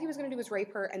all he was going to do was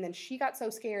rape her, and then she got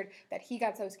so scared that he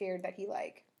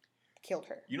like killed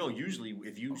her. You know, usually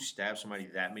if you stab somebody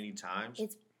that many times,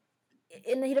 it's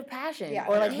in the heat of passion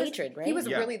or like hatred, right? He was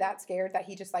really that scared that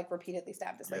he just like repeatedly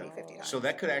stabbed this lady 50 times. So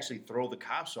that could actually throw the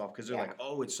cops off because they're like,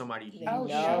 oh, it's somebody he knew.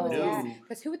 Yeah.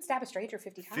 Because who would stab a stranger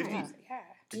 50 times? 50?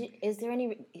 Yeah. Is there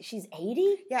any... She's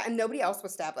 80? Yeah, and nobody else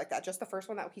was stabbed like that. Just the first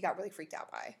one that he got really freaked out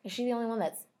by. Is she the only one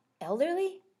that's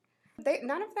elderly?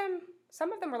 None of them...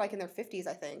 Some of them were like in their 50s,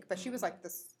 I think, but she was like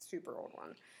this super old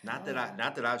one. Not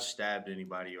that I've stabbed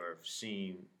anybody or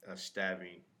seen a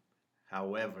stabbing.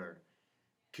 However,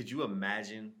 could you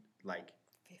imagine like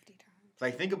 50 times?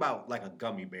 Like think about like a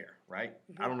gummy bear, right?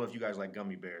 Mm-hmm. I don't know if you guys like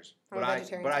gummy bears, but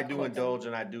I do indulge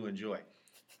and I do enjoy.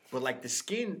 But like the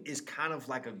skin is kind of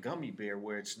like a gummy bear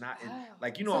where it's not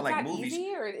like you know so like it's movies.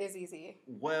 Easy or it is easy?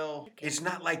 Well, it's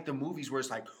not like the movies where it's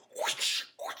like.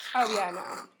 Oh yeah, no.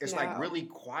 It's like really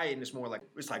quiet and it's more like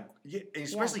it's like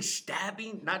especially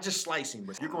stabbing, not just slicing,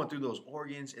 but you're going through those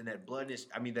organs and that bloodness.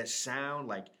 I mean that sound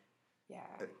like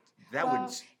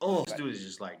this dude is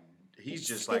just like he's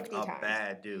just like a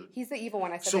bad dude. He's the evil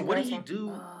one. I said. So what did he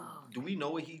do? Do we know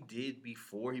what he did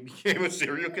before he became a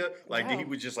serial killer? Like, he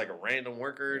was just like a random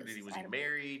worker? Was he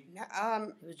married?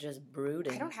 No, he was just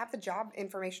brooding. I don't have the job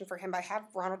information for him, but I have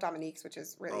Ronald Dominique's, which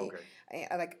is really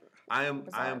like. I am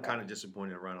kind of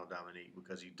disappointed in Ronald Dominique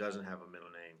because he doesn't have a middle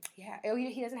name. Yeah. Oh,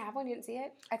 he doesn't have one? You didn't see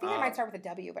it? I think it might start with a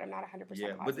W, but I'm not 100%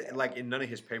 positive. But like in none of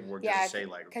his paperwork does it say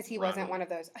like because he wasn't one of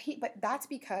those. But that's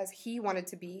because he wanted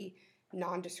to be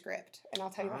nondescript, and I'll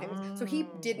tell you what him is. So he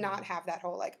did not have that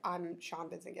whole like I'm Sean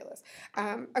Vincent Gillis.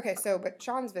 But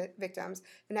Sean's victims.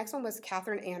 The next one was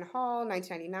Catherine Ann Hall,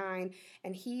 1999,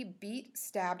 and he beat,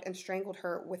 stabbed, and strangled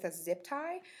her with a zip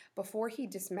tie before he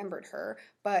dismembered her.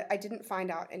 But I didn't find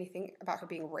out anything about her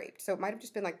being raped, so it might have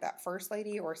just been like that first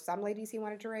lady or some ladies he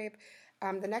wanted to rape.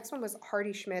 The next one was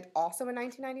Hardy Schmidt, also in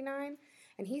 1999,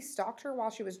 and he stalked her while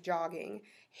she was jogging,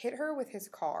 hit her with his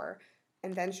car,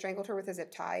 and then strangled her with a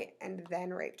zip tie, and then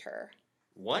raped her.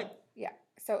 What? Yeah.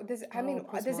 So the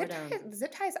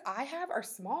zip ties I have are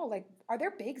small. Like, are there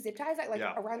big zip ties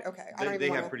around? Okay, they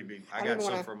have pretty big. I got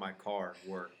some for my car.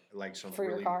 Were like some for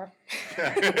really your car.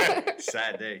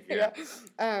 Sad day. Yeah.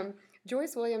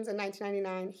 Joyce Williams in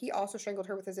 1999. He also strangled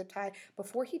her with a zip tie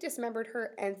before he dismembered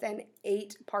her and then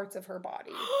ate parts of her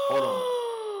body. Hold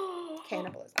on.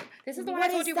 Cannibalism. This is the one What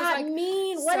I told does you was that like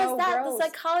mean? What is so that? gross. The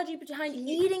psychology behind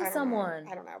eating I don't someone.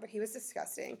 Know. I don't know, but he was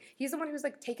disgusting. He's the one who was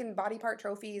like taking body part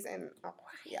trophies and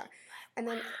yeah. And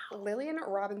then Lillian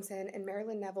Robinson and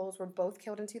Marilyn Nevels were both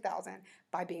killed in 2000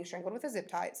 by being strangled with a zip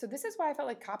tie. So this is why I felt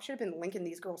like cops should have been linking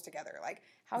these girls together. Like,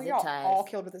 how are Zip y'all ties. all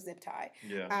killed with a zip tie?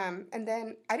 Yeah. And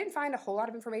then I didn't find a whole lot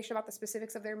of information about the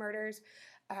specifics of their murders.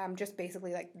 Just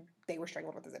basically like they were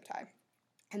strangled with a zip tie.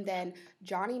 And then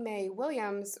Johnny Mae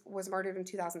Williams was murdered in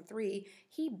 2003.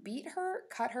 He beat her,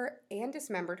 cut her, and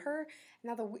dismembered her.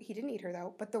 Now, he didn't eat her,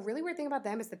 though. But the really weird thing about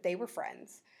them is that they were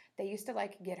friends. They used to,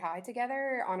 like, get high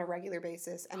together on a regular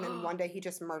basis. And then one day he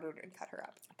just murdered and cut her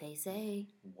up. They say.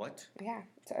 What? Yeah.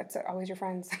 It's always your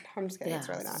friends. I'm just kidding. Yeah. It's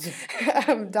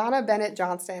really not. Donna Bennett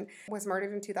Johnston was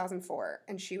murdered in 2004.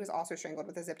 And she was also strangled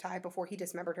with a zip tie before he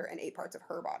dismembered her and ate parts of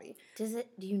her body. Do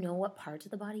you know what parts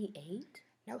of the body he ate?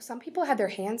 No, some people had their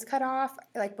hands cut off,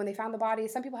 like when they found the body.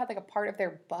 Some people had like a part of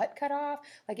their butt cut off.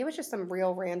 Like it was just some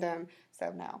real random.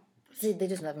 So no. Did they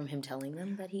just have him telling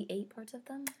them that he ate parts of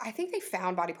them? I think they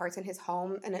found body parts in his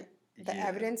home, and the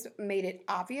evidence made it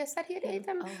obvious that he had ate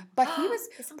them. Oh. But he was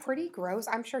pretty gross.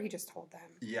 I'm sure he just told them.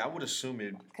 Yeah, I would assume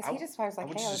it. Because he just was like, I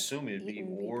would hey, just assume it'd be eating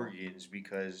people. organs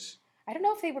because. I don't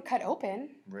know if they were cut open.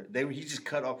 He just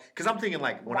cut off because I'm thinking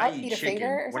like when Why, I eat eat a chicken,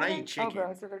 finger or when I something? eat chicken, Oh,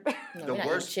 gross. No, the you're not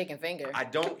worst eating chicken finger. I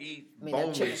don't eat I mean,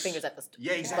 boneless. chicken fingers at the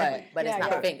Yeah, exactly. But Yeah, it's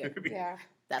not yeah. a finger. Yeah.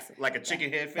 That's Like a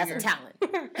chicken head finger. That's a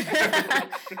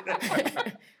talent.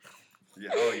 Yeah,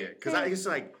 oh yeah. Because it's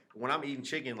like when I'm eating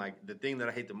chicken, like the thing that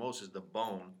I hate the most is the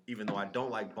bone. Even though I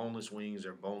don't like boneless wings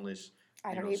or boneless.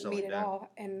 I don't eat stuff meat like at that.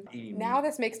 all. And Eating now meat.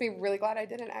 this makes me really glad I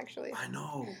didn't actually. I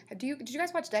know. Did you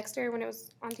guys watch Dexter when it was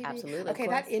on TV? Absolutely, of Okay,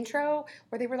 course. that intro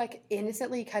where they were like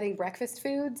innocently cutting breakfast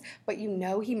foods, but you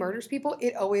know he murders people.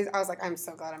 I was like, I'm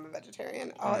so glad I'm a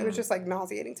vegetarian. Oh, it was just like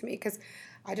nauseating to me because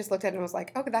I just looked at it and was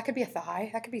like, oh, that could be a thigh.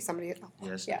 That could be somebody. Oh,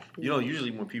 Yes. yeah. You know, usually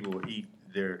when people eat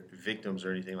their victims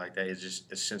or anything like that, it's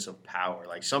just a sense of power.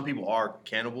 Like some people are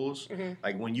cannibals. Mhm.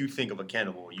 Like when you think of a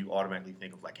cannibal, you automatically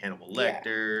think of like Hannibal Yeah.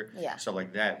 Lecter, Yeah. stuff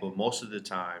like that. But most of the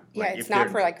time, Yeah, like, it's if not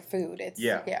they're- for like food. It's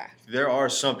Yeah. There are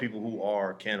some people who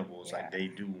are cannibals. Like Yeah. they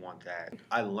do want that.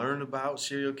 I learned about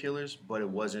serial killers, but it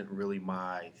wasn't really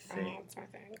my Oh, thing. that's my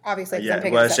thing. Obviously, 'cause Yeah, I'm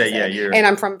picking well, I this say, yeah, episode. you're- And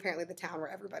I'm from apparently the town where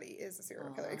everybody is a serial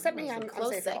killer, except me. It's a I'm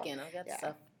close safe. at all. second. I got Yeah.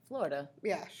 stuff. Florida.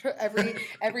 Yeah, sure.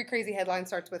 Every crazy headline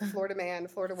starts with Florida man,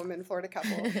 Florida woman, Florida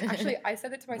couple. Actually, I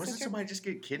said it to my Wasn't sister. somebody just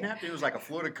get kidnapped? It was like a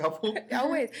Florida couple.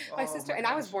 Always. My Oh, sister, my and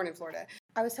I was gosh. born in Florida.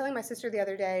 I was telling my sister the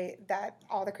other day that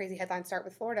all the crazy headlines start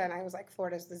with Florida, and I was like,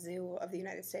 Florida's the zoo of the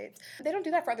United States. They don't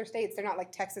do that for other states. They're not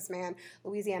like Texas man,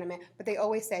 Louisiana man, but they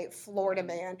always say Florida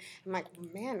man. I'm like,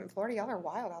 man, Florida, y'all are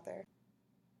wild out there.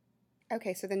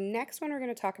 Okay, so the next one we're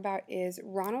going to talk about is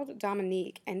Ronald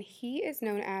Dominique, and he is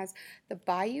known as the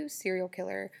Bayou serial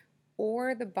killer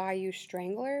or the Bayou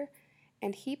strangler,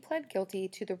 and he pled guilty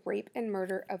to the rape and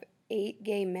murder of 8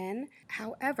 gay men.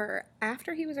 However,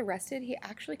 after he was arrested, he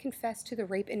actually confessed to the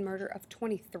rape and murder of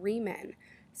 23 men,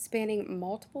 spanning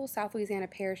multiple South Louisiana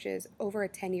parishes over a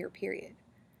 10-year period.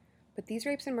 But these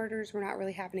rapes and murders were not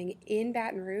really happening in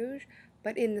Baton Rouge,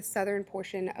 but in the southern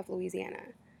portion of Louisiana.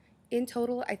 In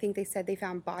total, I think they said they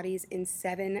found bodies in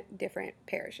 7 different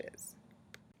parishes.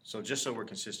 So just so we're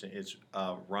consistent, it's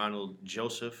Ronald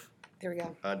Joseph There we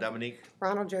go. Dominique.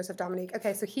 Ronald Joseph Dominique.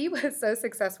 Okay, so he was so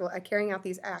successful at carrying out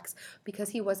these acts because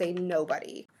he was a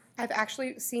nobody. I've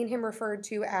actually seen him referred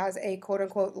to as a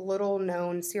quote-unquote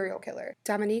little-known serial killer.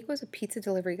 Dominique was a pizza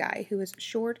delivery guy who was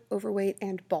short, overweight,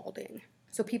 and balding.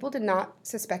 So people did not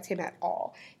suspect him at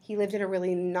all. He lived in a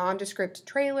really nondescript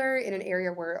trailer in an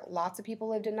area where lots of people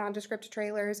lived in nondescript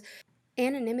trailers.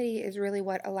 Anonymity is really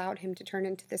what allowed him to turn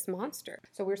into this monster.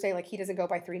 So we were saying, like, he doesn't go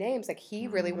by 3 names. Like, he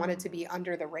really wanted to be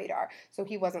under the radar. So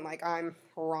he wasn't like, I'm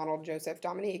Ronald Joseph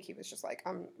Dominique. He was just like,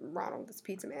 I'm Ronald, this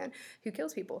pizza man who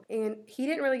kills people. And he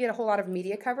didn't really get a whole lot of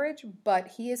media coverage, but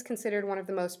he is considered one of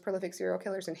the most prolific serial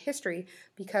killers in history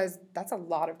because that's a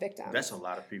lot of victims. That's a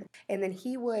lot of people. And then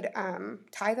he would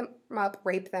tie them up,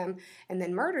 rape them, and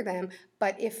then murder them.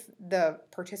 But if the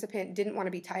participant didn't want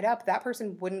to be tied up, that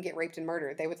person wouldn't get raped and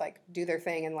murdered. They would like do their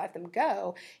thing and let them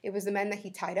go. It was the men that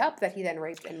he tied up that he then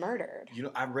raped and murdered. You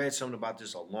know, I read something about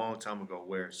this a long time ago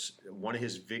where one of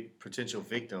his potential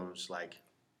victims, like,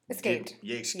 Escaped.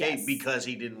 Escaped Yes. because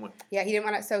he didn't want. Yeah, he didn't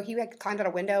want to. So he like climbed out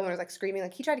a window and was like screaming,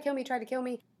 like, he tried to kill me, tried to kill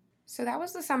me. So that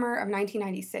was the summer of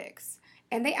 1996.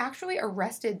 And they actually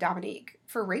arrested Dominique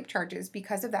for rape charges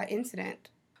because of that incident.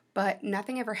 But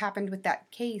nothing ever happened with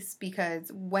that case because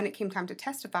when it came time to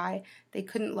testify, they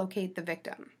couldn't locate the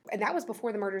victim. And that was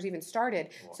before the murders even started.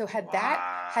 So had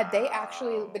they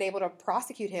actually been able to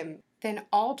prosecute him, then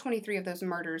all 23 of those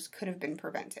murders could have been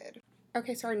prevented.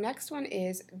 Okay, so our next one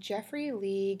is Jeffrey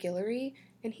Lee Guillory,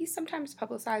 and he's sometimes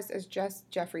publicized as just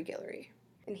Jeffrey Guillory.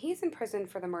 And he's in prison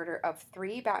for the murder of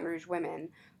 3 Baton Rouge women,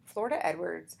 Florida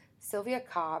Edwards, Sylvia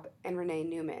Cobb, and Renee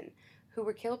Newman, who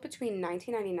were killed between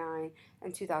 1999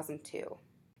 and 2002.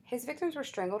 His victims were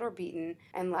strangled or beaten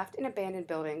and left in abandoned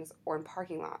buildings or in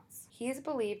parking lots. He is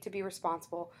believed to be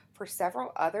responsible for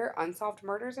several other unsolved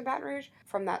murders in Baton Rouge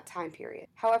from that time period.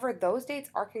 However, those dates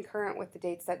are concurrent with the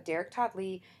dates that Derek Todd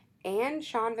Lee and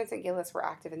Sean Vincent Gillis were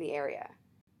active in the area.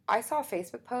 I saw a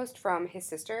Facebook post from his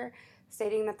sister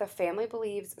stating that the family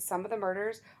believes some of the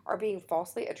murders are being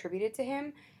falsely attributed to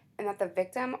him and that the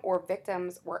victim or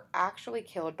victims were actually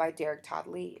killed by Derek Todd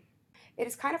Lee. It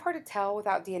is kind of hard to tell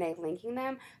without DNA linking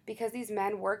them because these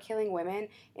men were killing women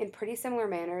in pretty similar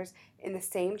manners in the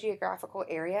same geographical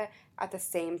area at the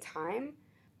same time.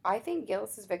 I think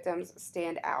Gillis's victims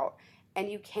stand out, and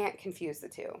you can't confuse the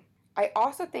two. I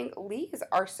also think Lee's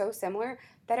are so similar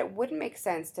that it wouldn't make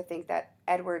sense to think that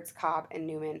Edwards, Cobb, and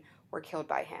Newman were killed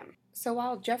by him. So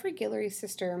while Jeffrey Guillory's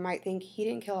sister might think he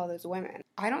didn't kill all those women,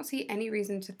 I don't see any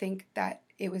reason to think that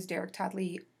it was Derek Todd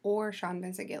Lee or Sean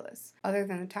Vincent Gillis, other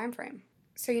than the time frame.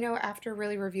 So, after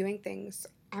really reviewing things,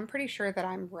 I'm pretty sure that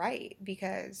I'm right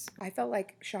because I felt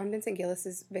like Sean Vincent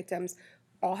Gillis's victims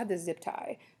all had the zip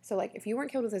tie. So, if you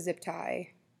weren't killed with a zip tie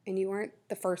and you weren't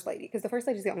the first lady, because the first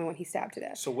lady's the only one he stabbed to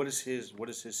death. So what is his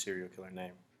serial killer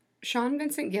name? Sean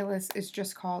Vincent Gillis is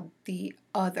just called the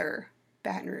other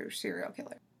Baton Rouge serial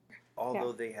killer.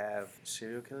 Although they have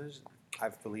serial killers, I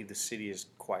believe the city is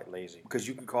quite lazy because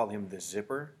you could call him the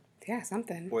zipper. Yeah,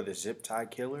 something. Or the zip tie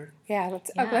killer. Yeah,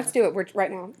 let's do it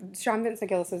right now. Sean Vincent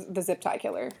Gillis is the zip tie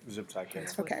killer. Zip tie killer.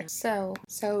 Okay, so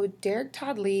Derek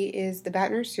Todd Lee is the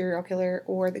Baton Rouge serial killer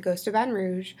or the ghost of Baton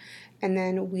Rouge, and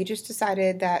then we just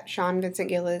decided that Sean Vincent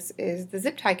Gillis is the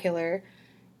zip tie killer,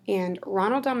 and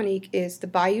Ronald Dominique is the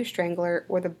Bayou Strangler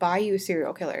or the Bayou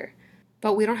serial killer.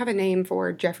 But we don't have a name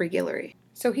for Jeffrey Guillory.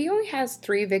 So he only has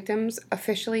 3 victims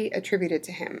officially attributed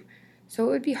to him. So it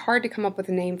would be hard to come up with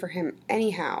a name for him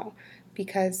anyhow,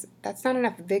 because that's not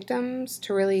enough victims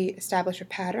to really establish a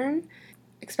pattern,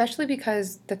 especially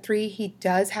because the 3 he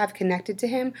does have connected to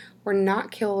him were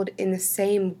not killed in the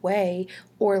same way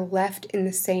or left in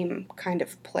the same kind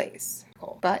of place.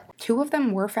 But 2 of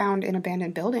them were found in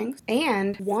abandoned buildings,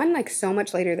 and one so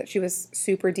much later that she was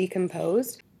super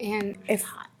decomposed. And if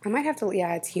I might have to,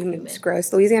 yeah, it's humid, it's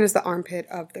gross. Louisiana's the armpit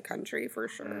of the country for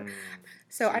sure.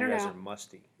 So I don't know. You guys are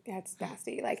musty. Yeah, it's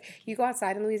nasty. You go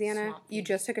outside in Louisiana, you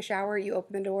just took a shower, you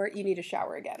open the door, you need a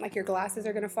shower again. Your glasses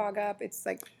are going to fog up. It's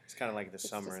kind of like the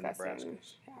summer in Nebraska.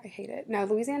 Yeah, I hate it. No,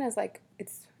 Louisiana is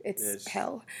it's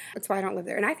hell. That's why I don't live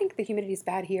there. And I think the humidity is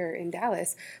bad here in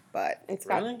Dallas, but it's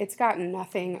got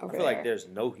nothing over there. I feel like there's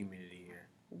no humidity here.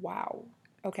 Wow.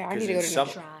 Okay, I need to go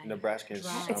to Nebraska.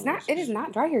 It is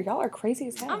not dry here. Y'all are crazy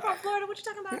as hell. I'm from Florida. What you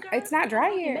talking about, girl? It's not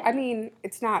dry here. I mean,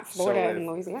 it's not Florida and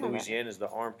Louisiana. Louisiana is the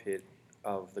armpit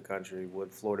of the country.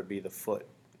 Would Florida be the foot?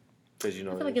 Because I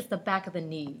feel like it's the back of the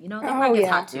knee. That part gets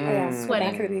hot too. Yeah,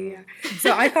 sweating. Back of the knee, yeah.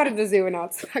 So I thought of the zoo and now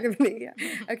it's the back of the knee. Yeah.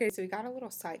 Okay, so we got a little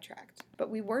sidetracked, but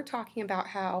we were talking about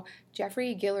how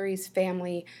Jeffrey Guillory's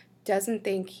family doesn't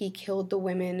think he killed the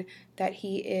women that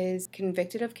he is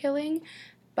convicted of killing.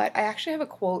 But I actually have a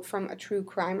quote from a true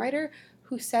crime writer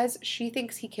who says she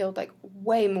thinks he killed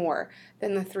way more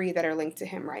than the 3 that are linked to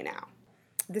him right now.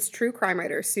 This true crime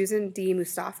writer, Susan D.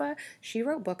 Mustafa, she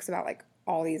wrote books about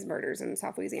all these murders in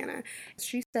South Louisiana.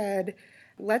 She said,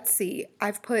 let's see,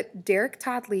 I've put Derek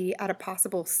Todd Lee at a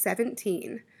possible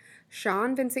 17,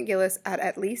 Sean Vincent Gillis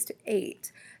at least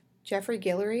 8, Jeffrey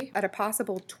Guillory at a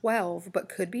possible 12, but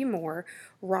could be more,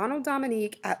 Ronald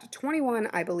Dominique at 21,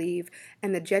 I believe,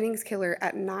 and the Jennings killer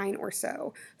at 9 or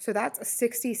so. So that's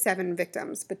 67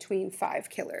 victims between 5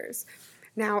 killers.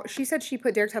 Now, she said she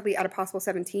put Derek Todd Lee at a possible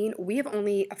 17. We have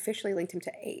only officially linked him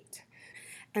to 8.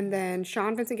 And then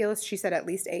Sean Vincent Gillis, she said at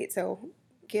least 8. So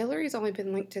Guillory's only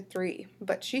been linked to 3,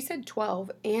 but she said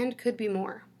 12 and could be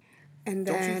more. And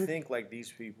then, don't you think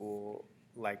these people,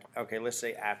 okay, let's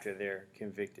say after they're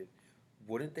convicted,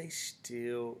 wouldn't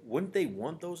they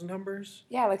want those numbers?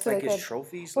 Yeah, so his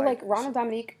trophies? Well, Ronald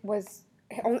Dominique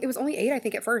it was only 8, I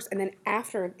think, at first, and then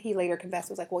after he later confessed,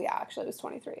 it was well, yeah, actually, it was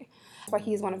 23. That's why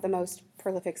he's one of the most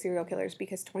prolific serial killers,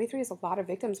 because 23 is a lot of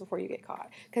victims before you get caught.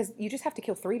 Because you just have to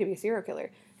kill 3 to be a serial killer,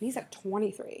 and he's at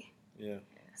 23. Yeah.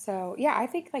 So, yeah, I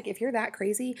think like if you're that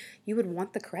crazy, you would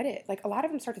want the credit. Like a lot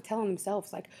of them start to tell on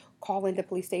themselves, like call into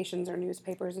police stations or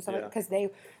newspapers and stuff like Yeah. that,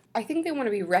 because I think they want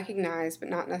to be recognized, but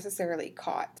not necessarily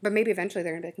caught. But maybe eventually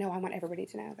they're gonna be like, no, I want everybody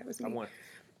to know that was I me. want.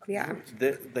 Yeah.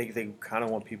 They kind of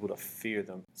want people to fear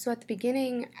them. So at the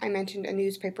beginning, I mentioned a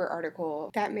newspaper article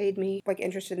that made me like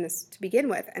interested in this to begin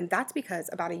with, and that's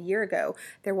because about a year ago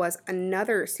there was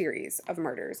another series of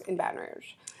murders in Baton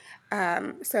Rouge.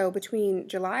 So between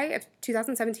July of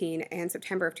 2017 and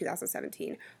September of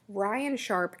 2017, Ryan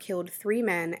Sharp killed 3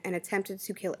 men and attempted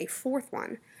to kill a fourth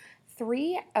one.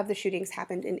 3 of the shootings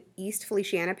happened in East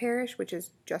Feliciana Parish, which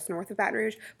is just north of Baton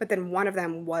Rouge, but then one of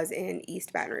them was in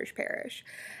East Baton Rouge Parish.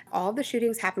 All of the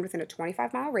shootings happened within a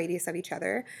 25-mile radius of each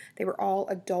other. They were all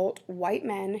adult white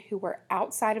men who were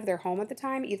outside of their home at the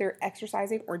time, either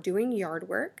exercising or doing yard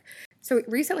work. So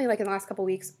recently, like in the last couple of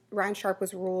weeks, Ryan Sharp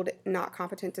was ruled not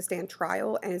competent to stand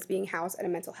trial and is being housed at a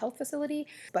mental health facility,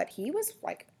 but he was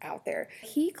like out there.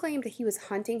 He claimed that he was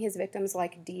hunting his victims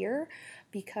like deer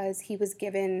because he was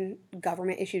given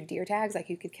government issued deer tags, like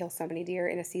you could kill so many deer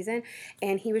in a season,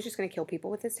 and he was just going to kill people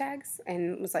with his tags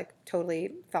and was like totally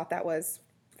thought that was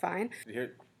fine.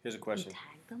 Here's a question.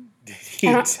 Tag them. Did he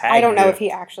I tag don't know them? if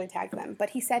he actually tagged them, but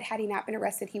he said had he not been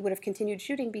arrested, he would have continued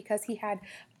shooting because he had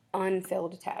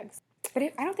unfilled tags. But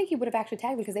I don't think he would have actually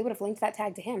tagged them because they would have linked that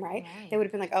tag to him, right? Right. They would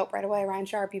have been like, oh, right away, Ryan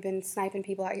Sharp, you've been sniping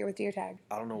people out here with deer tag.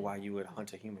 I don't know why you would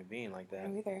hunt a human being like that. I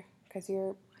don't either, because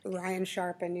you're Ryan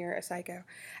Sharp and you're a psycho.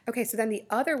 Okay, so then the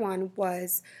other one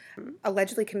was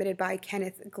allegedly committed by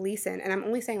Kenneth Gleason, and I'm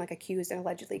only saying like accused and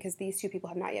allegedly because these 2 people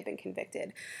have not yet been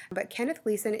convicted. But Kenneth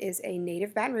Gleason is a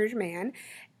native Baton Rouge man,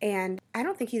 and I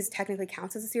don't think he's technically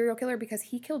counts as a serial killer because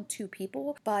he killed 2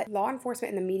 people, but law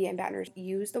enforcement and the media in Baton Rouge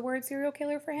used the word serial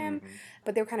killer for him,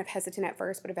 but they were kind of hesitant at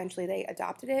first, but eventually they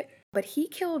adopted it. But he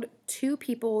killed 2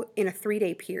 people in a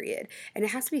 3-day period, and it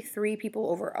has to be 3 people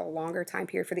over a longer time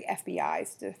period for the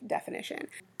FBI's definition.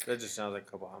 That just sounds like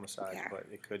a couple homicides, Yeah. but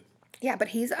it could. Yeah, but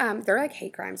he's they're like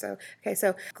hate crimes. So okay,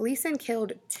 so Gleason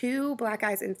killed 2 black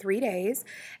guys in 3 days,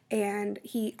 and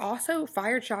he also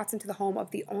fired shots into the home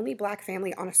of the only black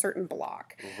family on a certain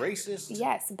block. Racist.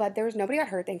 Yes, but there was nobody got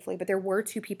hurt, thankfully, but there were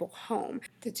 2 people home.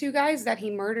 The 2 guys that he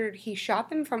murdered, he shot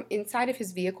them from inside of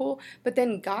his vehicle, but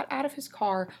then got out of his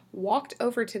car, walked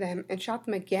over to them, and shot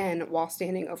them again while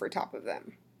standing over top of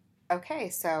them. Okay,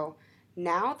 so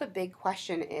now the big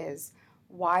question is,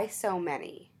 why so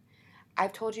many?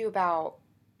 I've told you about,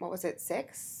 what was it,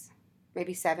 6?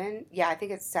 Maybe 7? Yeah, I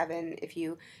think it's 7 if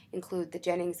you include the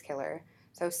Jennings killer.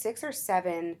 So 6 or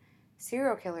 7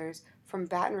 serial killers from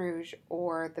Baton Rouge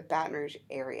or the Baton Rouge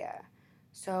area.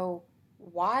 So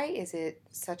why is it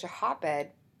such a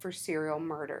hotbed for serial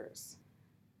murders?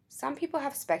 Some people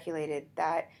have speculated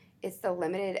that it's the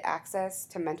limited access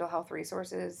to mental health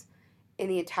resources in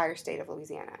the entire state of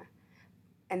Louisiana.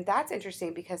 And that's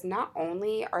interesting because not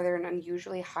only are there an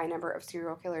unusually high number of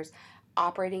serial killers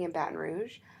operating in Baton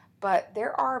Rouge, but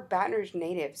there are Baton Rouge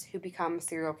natives who become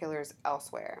serial killers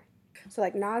elsewhere. So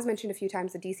like Nas mentioned a few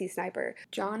times the DC sniper,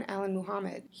 John Allen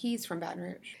Muhammad, he's from Baton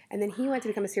Rouge. And then he went to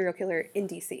become a serial killer in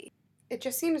DC. It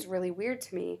just seems really weird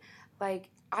to me.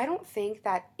 Like, I don't think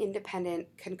that independent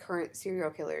concurrent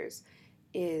serial killers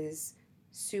is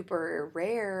super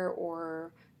rare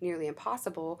or nearly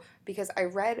impossible because I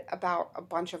read about a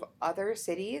bunch of other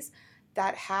cities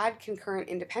that had concurrent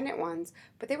independent ones,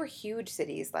 but they were huge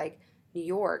cities like New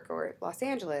York or Los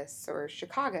Angeles or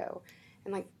Chicago.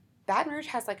 And like Baton Rouge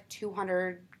has like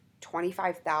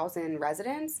 225,000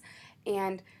 residents,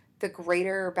 and the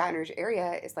greater Baton Rouge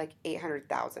area is like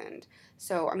 800,000.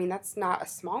 So, I mean, that's not a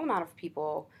small amount of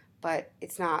people, but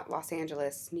it's not Los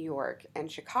Angeles, New York,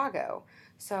 and Chicago.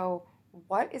 So,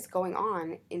 what is going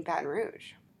on in Baton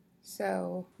Rouge?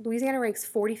 So, Louisiana ranks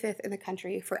 45th in the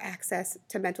country for access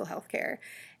to mental health care.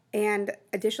 And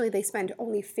additionally, they spend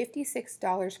only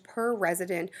 $56 per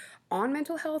resident on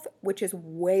mental health, which is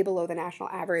way below the national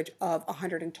average of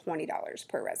 $120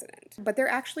 per resident. But they're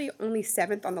actually only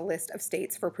 7th on the list of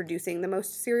states for producing the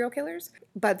most serial killers.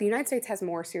 But the United States has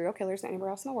more serial killers than anywhere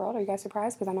else in the world. Are you guys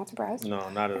surprised? Because I'm not surprised. No,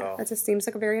 not at all. That just seems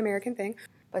like a very American thing.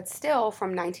 But still,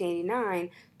 from 1989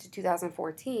 to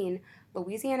 2014,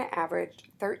 Louisiana averaged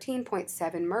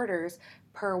 13.7 murders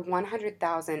per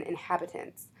 100,000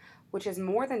 inhabitants, which is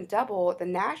more than double the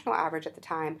national average at the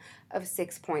time of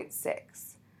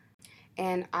 6.6.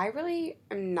 And I really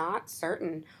am not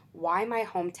certain why my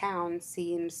hometown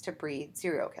seems to breed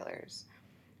serial killers.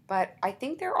 But I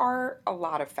think there are a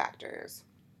lot of factors.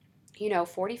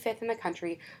 45th in the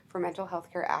country for mental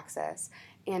health care access,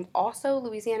 and also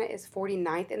Louisiana is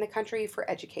 49th in the country for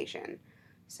education.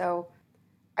 So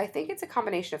I think it's a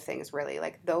combination of things, really.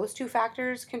 Like those two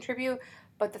factors contribute.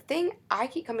 But the thing I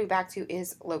keep coming back to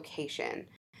is location.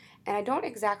 And I don't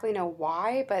exactly know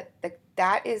why, but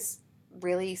that is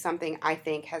really something I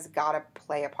think has got to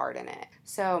play a part in it.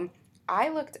 So I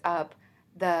looked up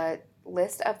the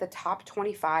list of the top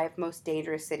 25 most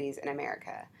dangerous cities in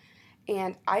America,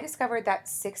 and I discovered that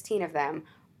 16 of them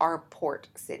are port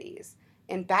cities.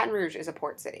 And Baton Rouge is a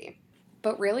port city.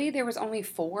 But really, there was only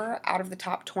 4 out of the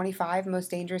top 25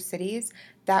 most dangerous cities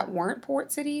that weren't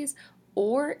port cities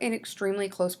or in extremely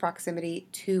close proximity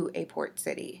to a port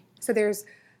city. So there's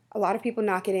a lot of people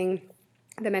not getting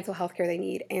the mental health care they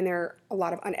need, and there are a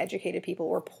lot of uneducated people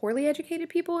or poorly educated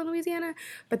people in Louisiana.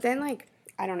 But then, like,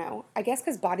 I don't know, I guess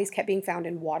because bodies kept being found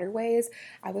in waterways,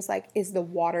 I was like, is the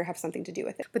water have something to do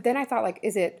with it? But then I thought, like,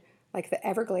 is it like the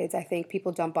Everglades? I think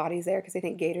people dump bodies there because they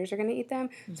think gators are going to eat them.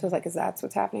 So it's like, is that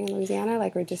what's happening in Louisiana?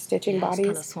 Like, we're just stitching It's kind of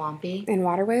bodies swampy. in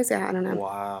waterways? Yeah, I don't know.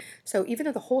 Wow. So even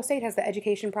though the whole state has the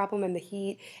education problem and the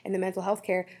heat and the mental health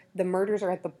care, the murders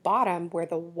are at the bottom where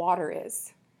the water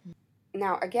is.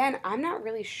 Now, again, I'm not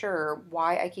really sure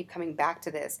why I keep coming back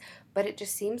to this, but it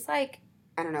just seems like,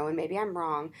 I don't know, and maybe I'm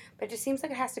wrong, but it just seems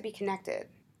like it has to be connected.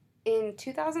 In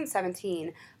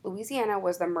 2017, Louisiana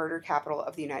was the murder capital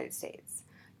of the United States.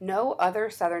 No other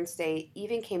southern state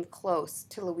even came close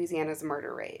to Louisiana's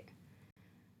murder rate.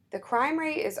 The crime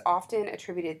rate is often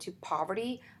attributed to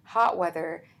poverty, hot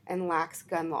weather, and lax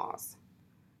gun laws.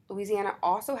 Louisiana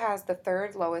also has the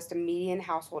third lowest median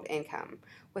household income,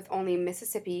 with only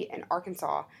Mississippi and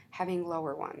Arkansas having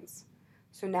lower ones.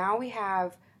 So now we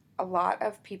have a lot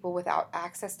of people without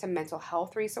access to mental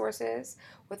health resources,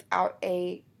 without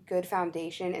a good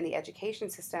foundation in the education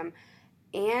system,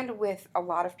 and with a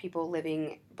lot of people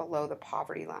living below the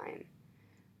poverty line.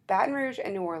 Baton Rouge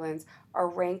and New Orleans are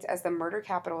ranked as the murder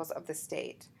capitals of the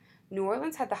state. New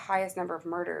Orleans had the highest number of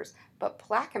murders, but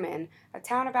Plaquemine, a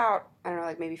town about, I don't know,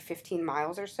 like maybe 15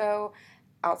 miles or so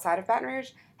outside of Baton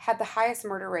Rouge, had the highest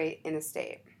murder rate in the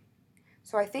state.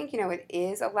 So I think, it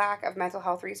is a lack of mental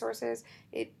health resources.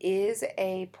 It is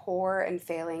a poor and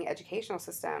failing educational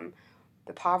system,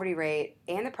 the poverty rate,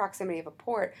 and the proximity of a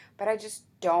port, but I just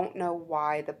don't know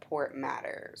why the port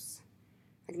matters.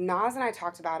 Like Nas and I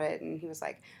talked about it, and he was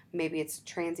like, maybe it's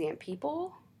transient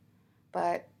people,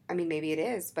 but I mean, maybe it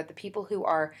is. But the people who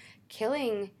are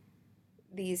killing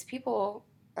these people,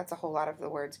 that's a whole lot of the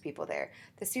words people there.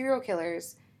 The serial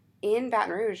killers in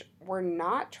Baton Rouge were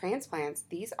not transplants.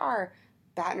 These are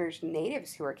Baton Rouge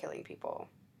natives who are killing people.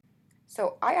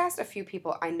 So I asked a few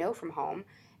people I know from home,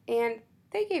 and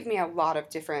they gave me a lot of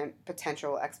different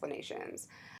potential explanations.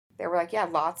 They were like, yeah,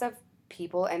 lots of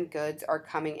people and goods are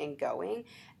coming and going,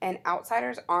 and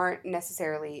outsiders aren't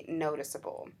necessarily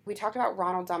noticeable. We talked about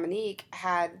Ronald Dominique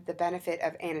had the benefit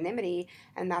of anonymity,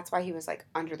 and that's why he was like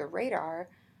under the radar.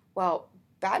 Well,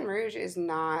 Baton Rouge is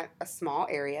not a small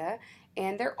area,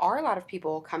 and there are a lot of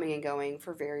people coming and going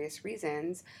for various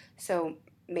reasons. So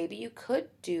maybe you could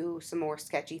do some more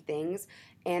sketchy things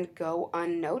and go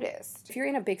unnoticed. If you're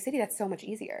in a big city, that's so much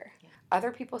easier. Yeah.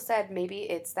 Other people said maybe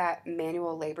it's that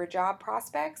manual labor job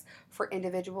prospects for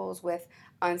individuals with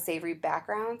unsavory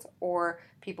backgrounds or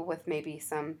people with maybe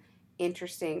some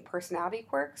interesting personality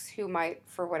quirks who might,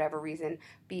 for whatever reason,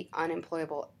 be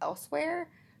unemployable elsewhere,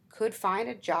 could find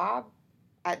a job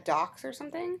at docks or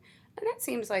something. And that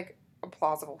seems like a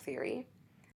plausible theory.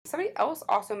 Somebody else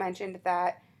also mentioned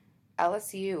that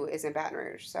LSU is in Baton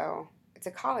Rouge, so it's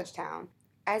a college town.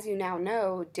 As you now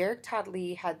know, Derek Todd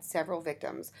Lee had several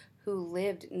victims who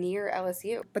lived near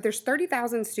LSU. But there's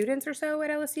 30,000 students or so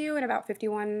at LSU, and about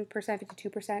 51%,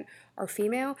 52% are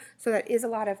female. So that is a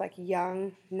lot of like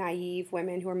young, naive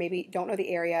women who are maybe don't know the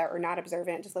area or not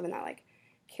observant, just living that like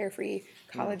carefree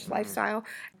college lifestyle.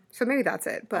 So maybe that's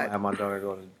it. I But have my daughter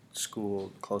go to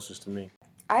school closest to me.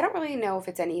 I don't really know if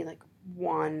it's any like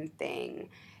one thing.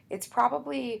 It's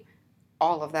probably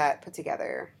all of that put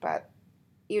together, but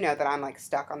you know that I'm like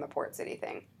stuck on the port city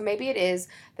thing. Maybe it is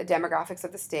the demographics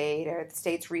of the state or the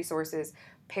state's resources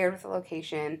paired with the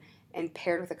location and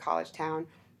paired with a college town,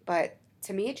 but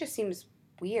to me it just seems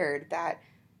weird that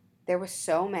there was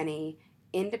so many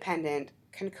independent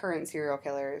concurrent serial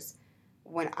killers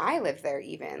when I lived there.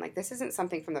 Even like this isn't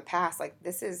something from the past. Like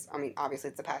this is, I mean, obviously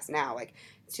it's the past now, like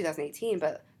it's 2018,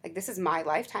 but like this is my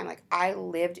lifetime. Like I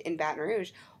lived in Baton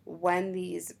Rouge when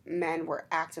these men were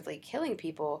actively killing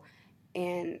people,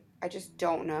 and I just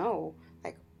don't know,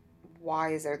 like,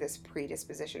 why is there this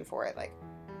predisposition for it? Like,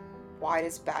 why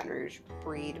does Baton Rouge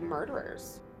breed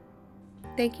murderers?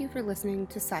 Thank you for listening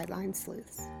to Sideline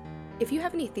Sleuths. If you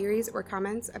have any theories or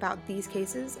comments about these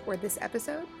cases or this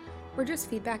episode, or just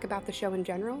feedback about the show in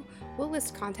general, we'll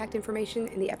list contact information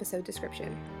in the episode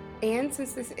description. And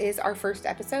since this is our first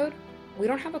episode, we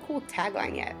don't have a cool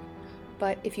tagline yet.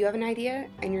 But if you have an idea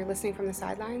and you're listening from the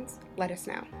sidelines, let us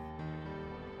know.